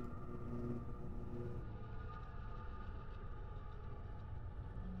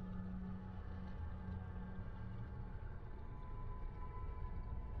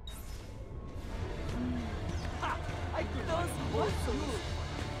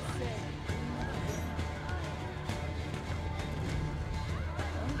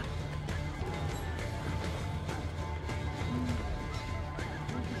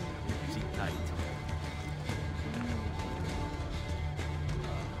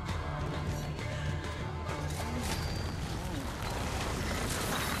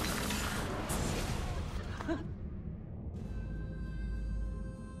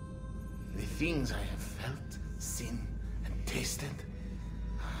 Things I have felt, seen, and tasted,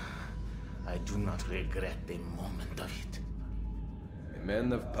 I do not regret a moment of it. A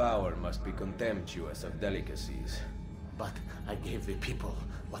man of power must be contemptuous of delicacies. But I gave the people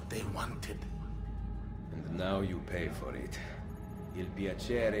what they wanted. And now you pay for it. Il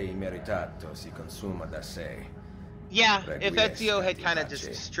piacere immeritato si consuma da sé. Yeah, if Ezio had kind of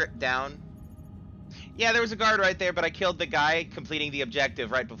just stripped down. Yeah, there was a guard right there, but I killed the guy completing the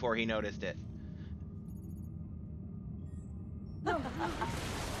objective right before he noticed it.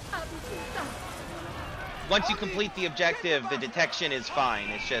 Once you complete the objective, the detection is fine.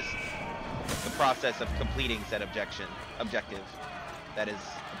 It's just the process of completing said objective that is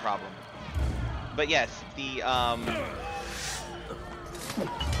the problem. But yes, the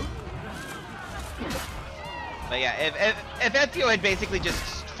but yeah, if Ezio had basically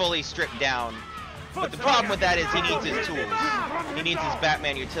just fully stripped down, but the problem with that is he needs his tools. He needs his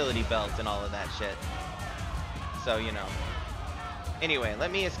Batman utility belt and all of that shit. So, you know. Anyway, let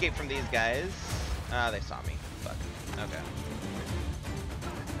me escape from these guys. They saw me. Fuck. Okay.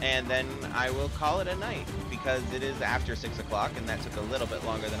 And then I will call it a night, because it is after 6 o'clock, and that took a little bit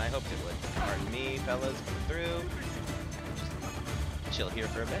longer than I hoped it would. Pardon me, fellas, coming through. Just chill here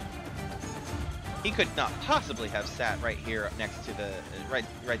for a bit. He could not possibly have sat right here next to the...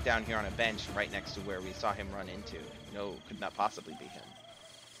 right down here on a bench, right next to where we saw him run into. No, could not possibly be him.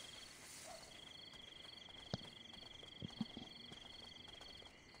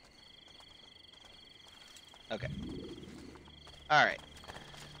 Okay. Alright.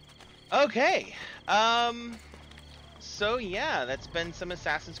 Okay. So yeah, that's been some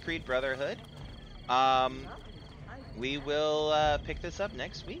Assassin's Creed Brotherhood. We will pick this up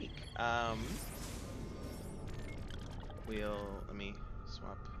next week. Let me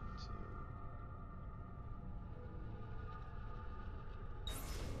swap to...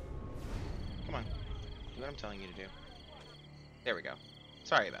 Come on. Do what I'm telling you to do. There we go.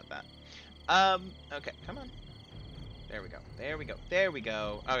 Sorry about that. Okay, come on. There we go. There we go. There we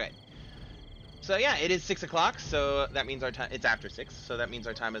go. Okay. So yeah, it is 6 o'clock, so that means our time... It's after 6, so that means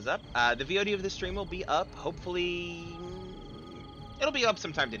our time is up. The VOD of the stream will be up, hopefully... It'll be up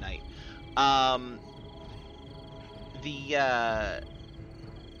sometime tonight.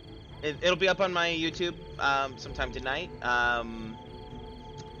 It'll be up on my YouTube sometime tonight.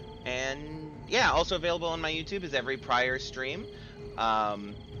 And yeah, also available on my YouTube is every prior stream.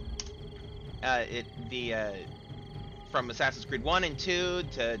 From Assassin's Creed 1 and 2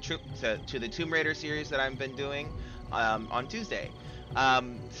 to the Tomb Raider series that I've been doing on Tuesday.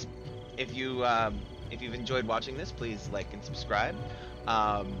 If you've enjoyed watching this, please like and subscribe.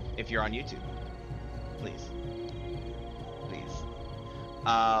 If you're on YouTube, please.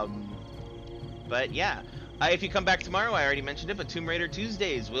 But yeah, if you come back tomorrow, I already mentioned it, but Tomb Raider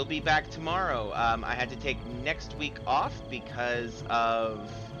Tuesdays will be back tomorrow. I had to take next week off because of...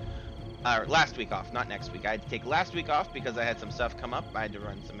 last week off, not next week. I had to take last week off because I had some stuff come up. I had to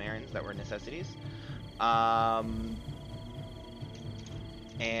run some errands that were necessities.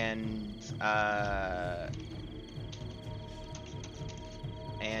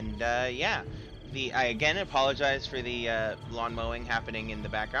 Yeah, I again apologize for the lawn mowing happening in the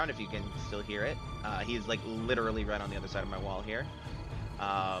background, if you can still hear it. He's like literally right on the other side of my wall here.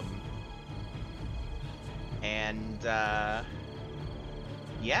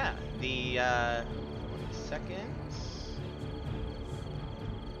 Yeah, the 1 second.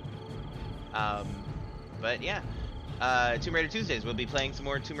 But yeah, Tomb Raider Tuesdays, we'll be playing some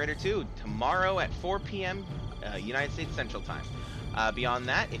more Tomb Raider 2 tomorrow at 4 p.m. United States Central Time. Beyond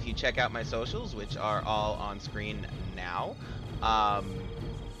that, if you check out my socials, which are all on screen now,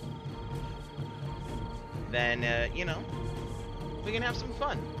 then, you know, we can have some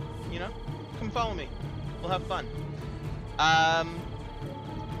fun, you know? Come follow me. We'll have fun.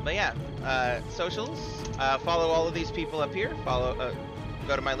 But yeah, socials, follow all of these people up here.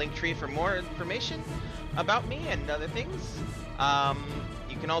 Go to my link tree for more information about me and other things.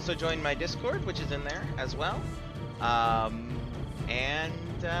 You can also join my Discord, which is in there as well.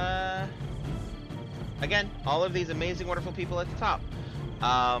 Again, all of these amazing, wonderful people at the top.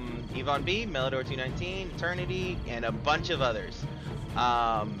 Yvonne B, Melodor219, Eternity, and a bunch of others.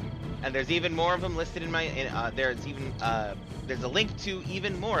 And there's even more of them listed in my... there's a link to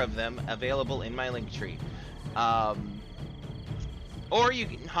even more of them available in my link tree. Or you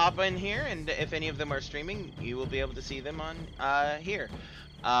can hop in here, and if any of them are streaming, you will be able to see them on here.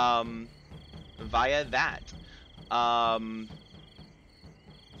 Via that.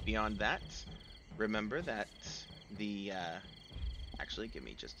 Beyond that, remember that the... actually, give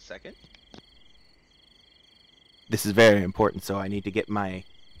me just a second. This is very important, so I need to get my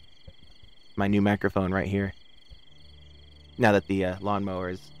new microphone right here. Now that the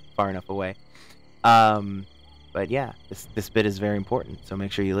lawnmower is far enough away. But yeah, this bit is very important, so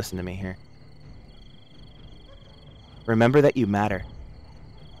make sure you listen to me here. Remember that you matter.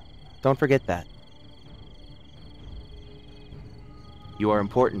 Don't forget that. You are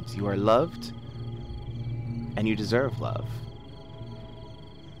important, you are loved, and you deserve love.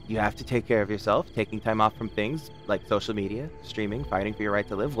 You have to take care of yourself, taking time off from things like social media, streaming, fighting for your right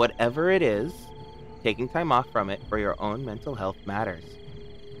to live, whatever it is, taking time off from it for your own mental health matters,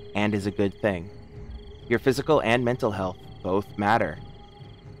 and is a good thing. Your physical and mental health both matter.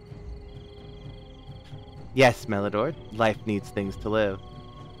 Yes, Melodor, life needs things to live,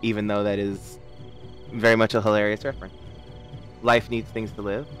 even though that is very much a hilarious reference. Life needs things to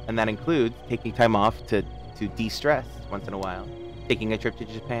live, and that includes taking time off to de-stress once in a while. Taking a trip to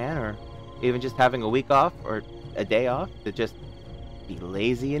Japan, or even just having a week off or a day off to just be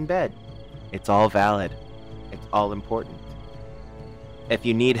lazy in bed. It's all valid. It's all important. If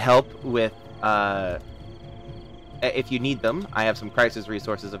you need help with, if you need them, I have some crisis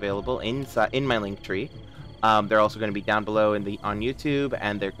resources available in my link tree. They're also going to be down below on YouTube,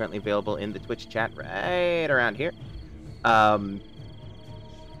 and they're currently available in the Twitch chat right around here.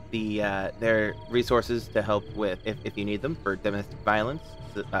 They're resources to help with, if you need them, for domestic violence,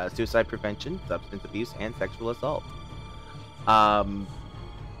 suicide prevention, substance abuse, and sexual assault.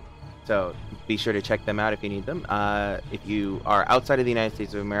 So be sure to check them out if you need them. If you are outside of the United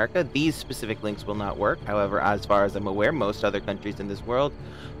States of America, these specific links will not work. However, as far as I'm aware, most other countries in this world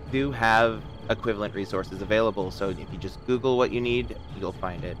do have equivalent resources available. So if you just Google what you need, you'll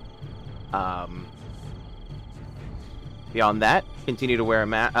find it. Beyond that, continue to wear a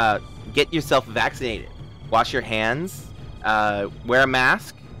mask. Get yourself vaccinated. Wash your hands Wear a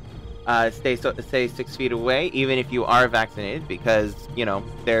mask. Stay 6 feet away, even if you are vaccinated, because you know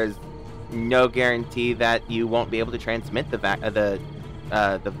there's no guarantee that you won't be able to transmit the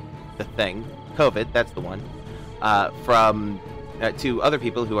thing, COVID. That's the one, from to other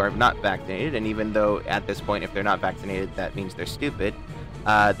people who are not vaccinated. And even though at this point, if they're not vaccinated, that means they're stupid.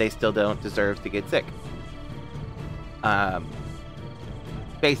 They still don't deserve to get sick.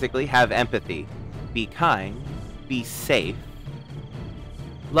 Basically, have empathy, be kind, be safe.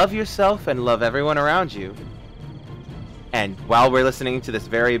 Love yourself and love everyone around you. And while we're listening to this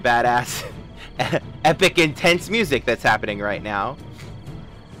very badass, epic, intense music that's happening right now,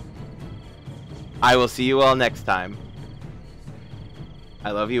 I will see you all next time.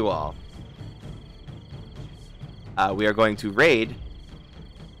 I love you all. We are going to raid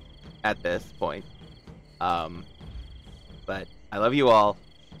at this point. But I love you all.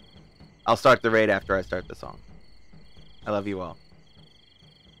 I'll start the raid after I start the song. I love you all.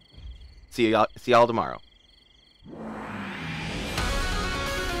 See y'all tomorrow.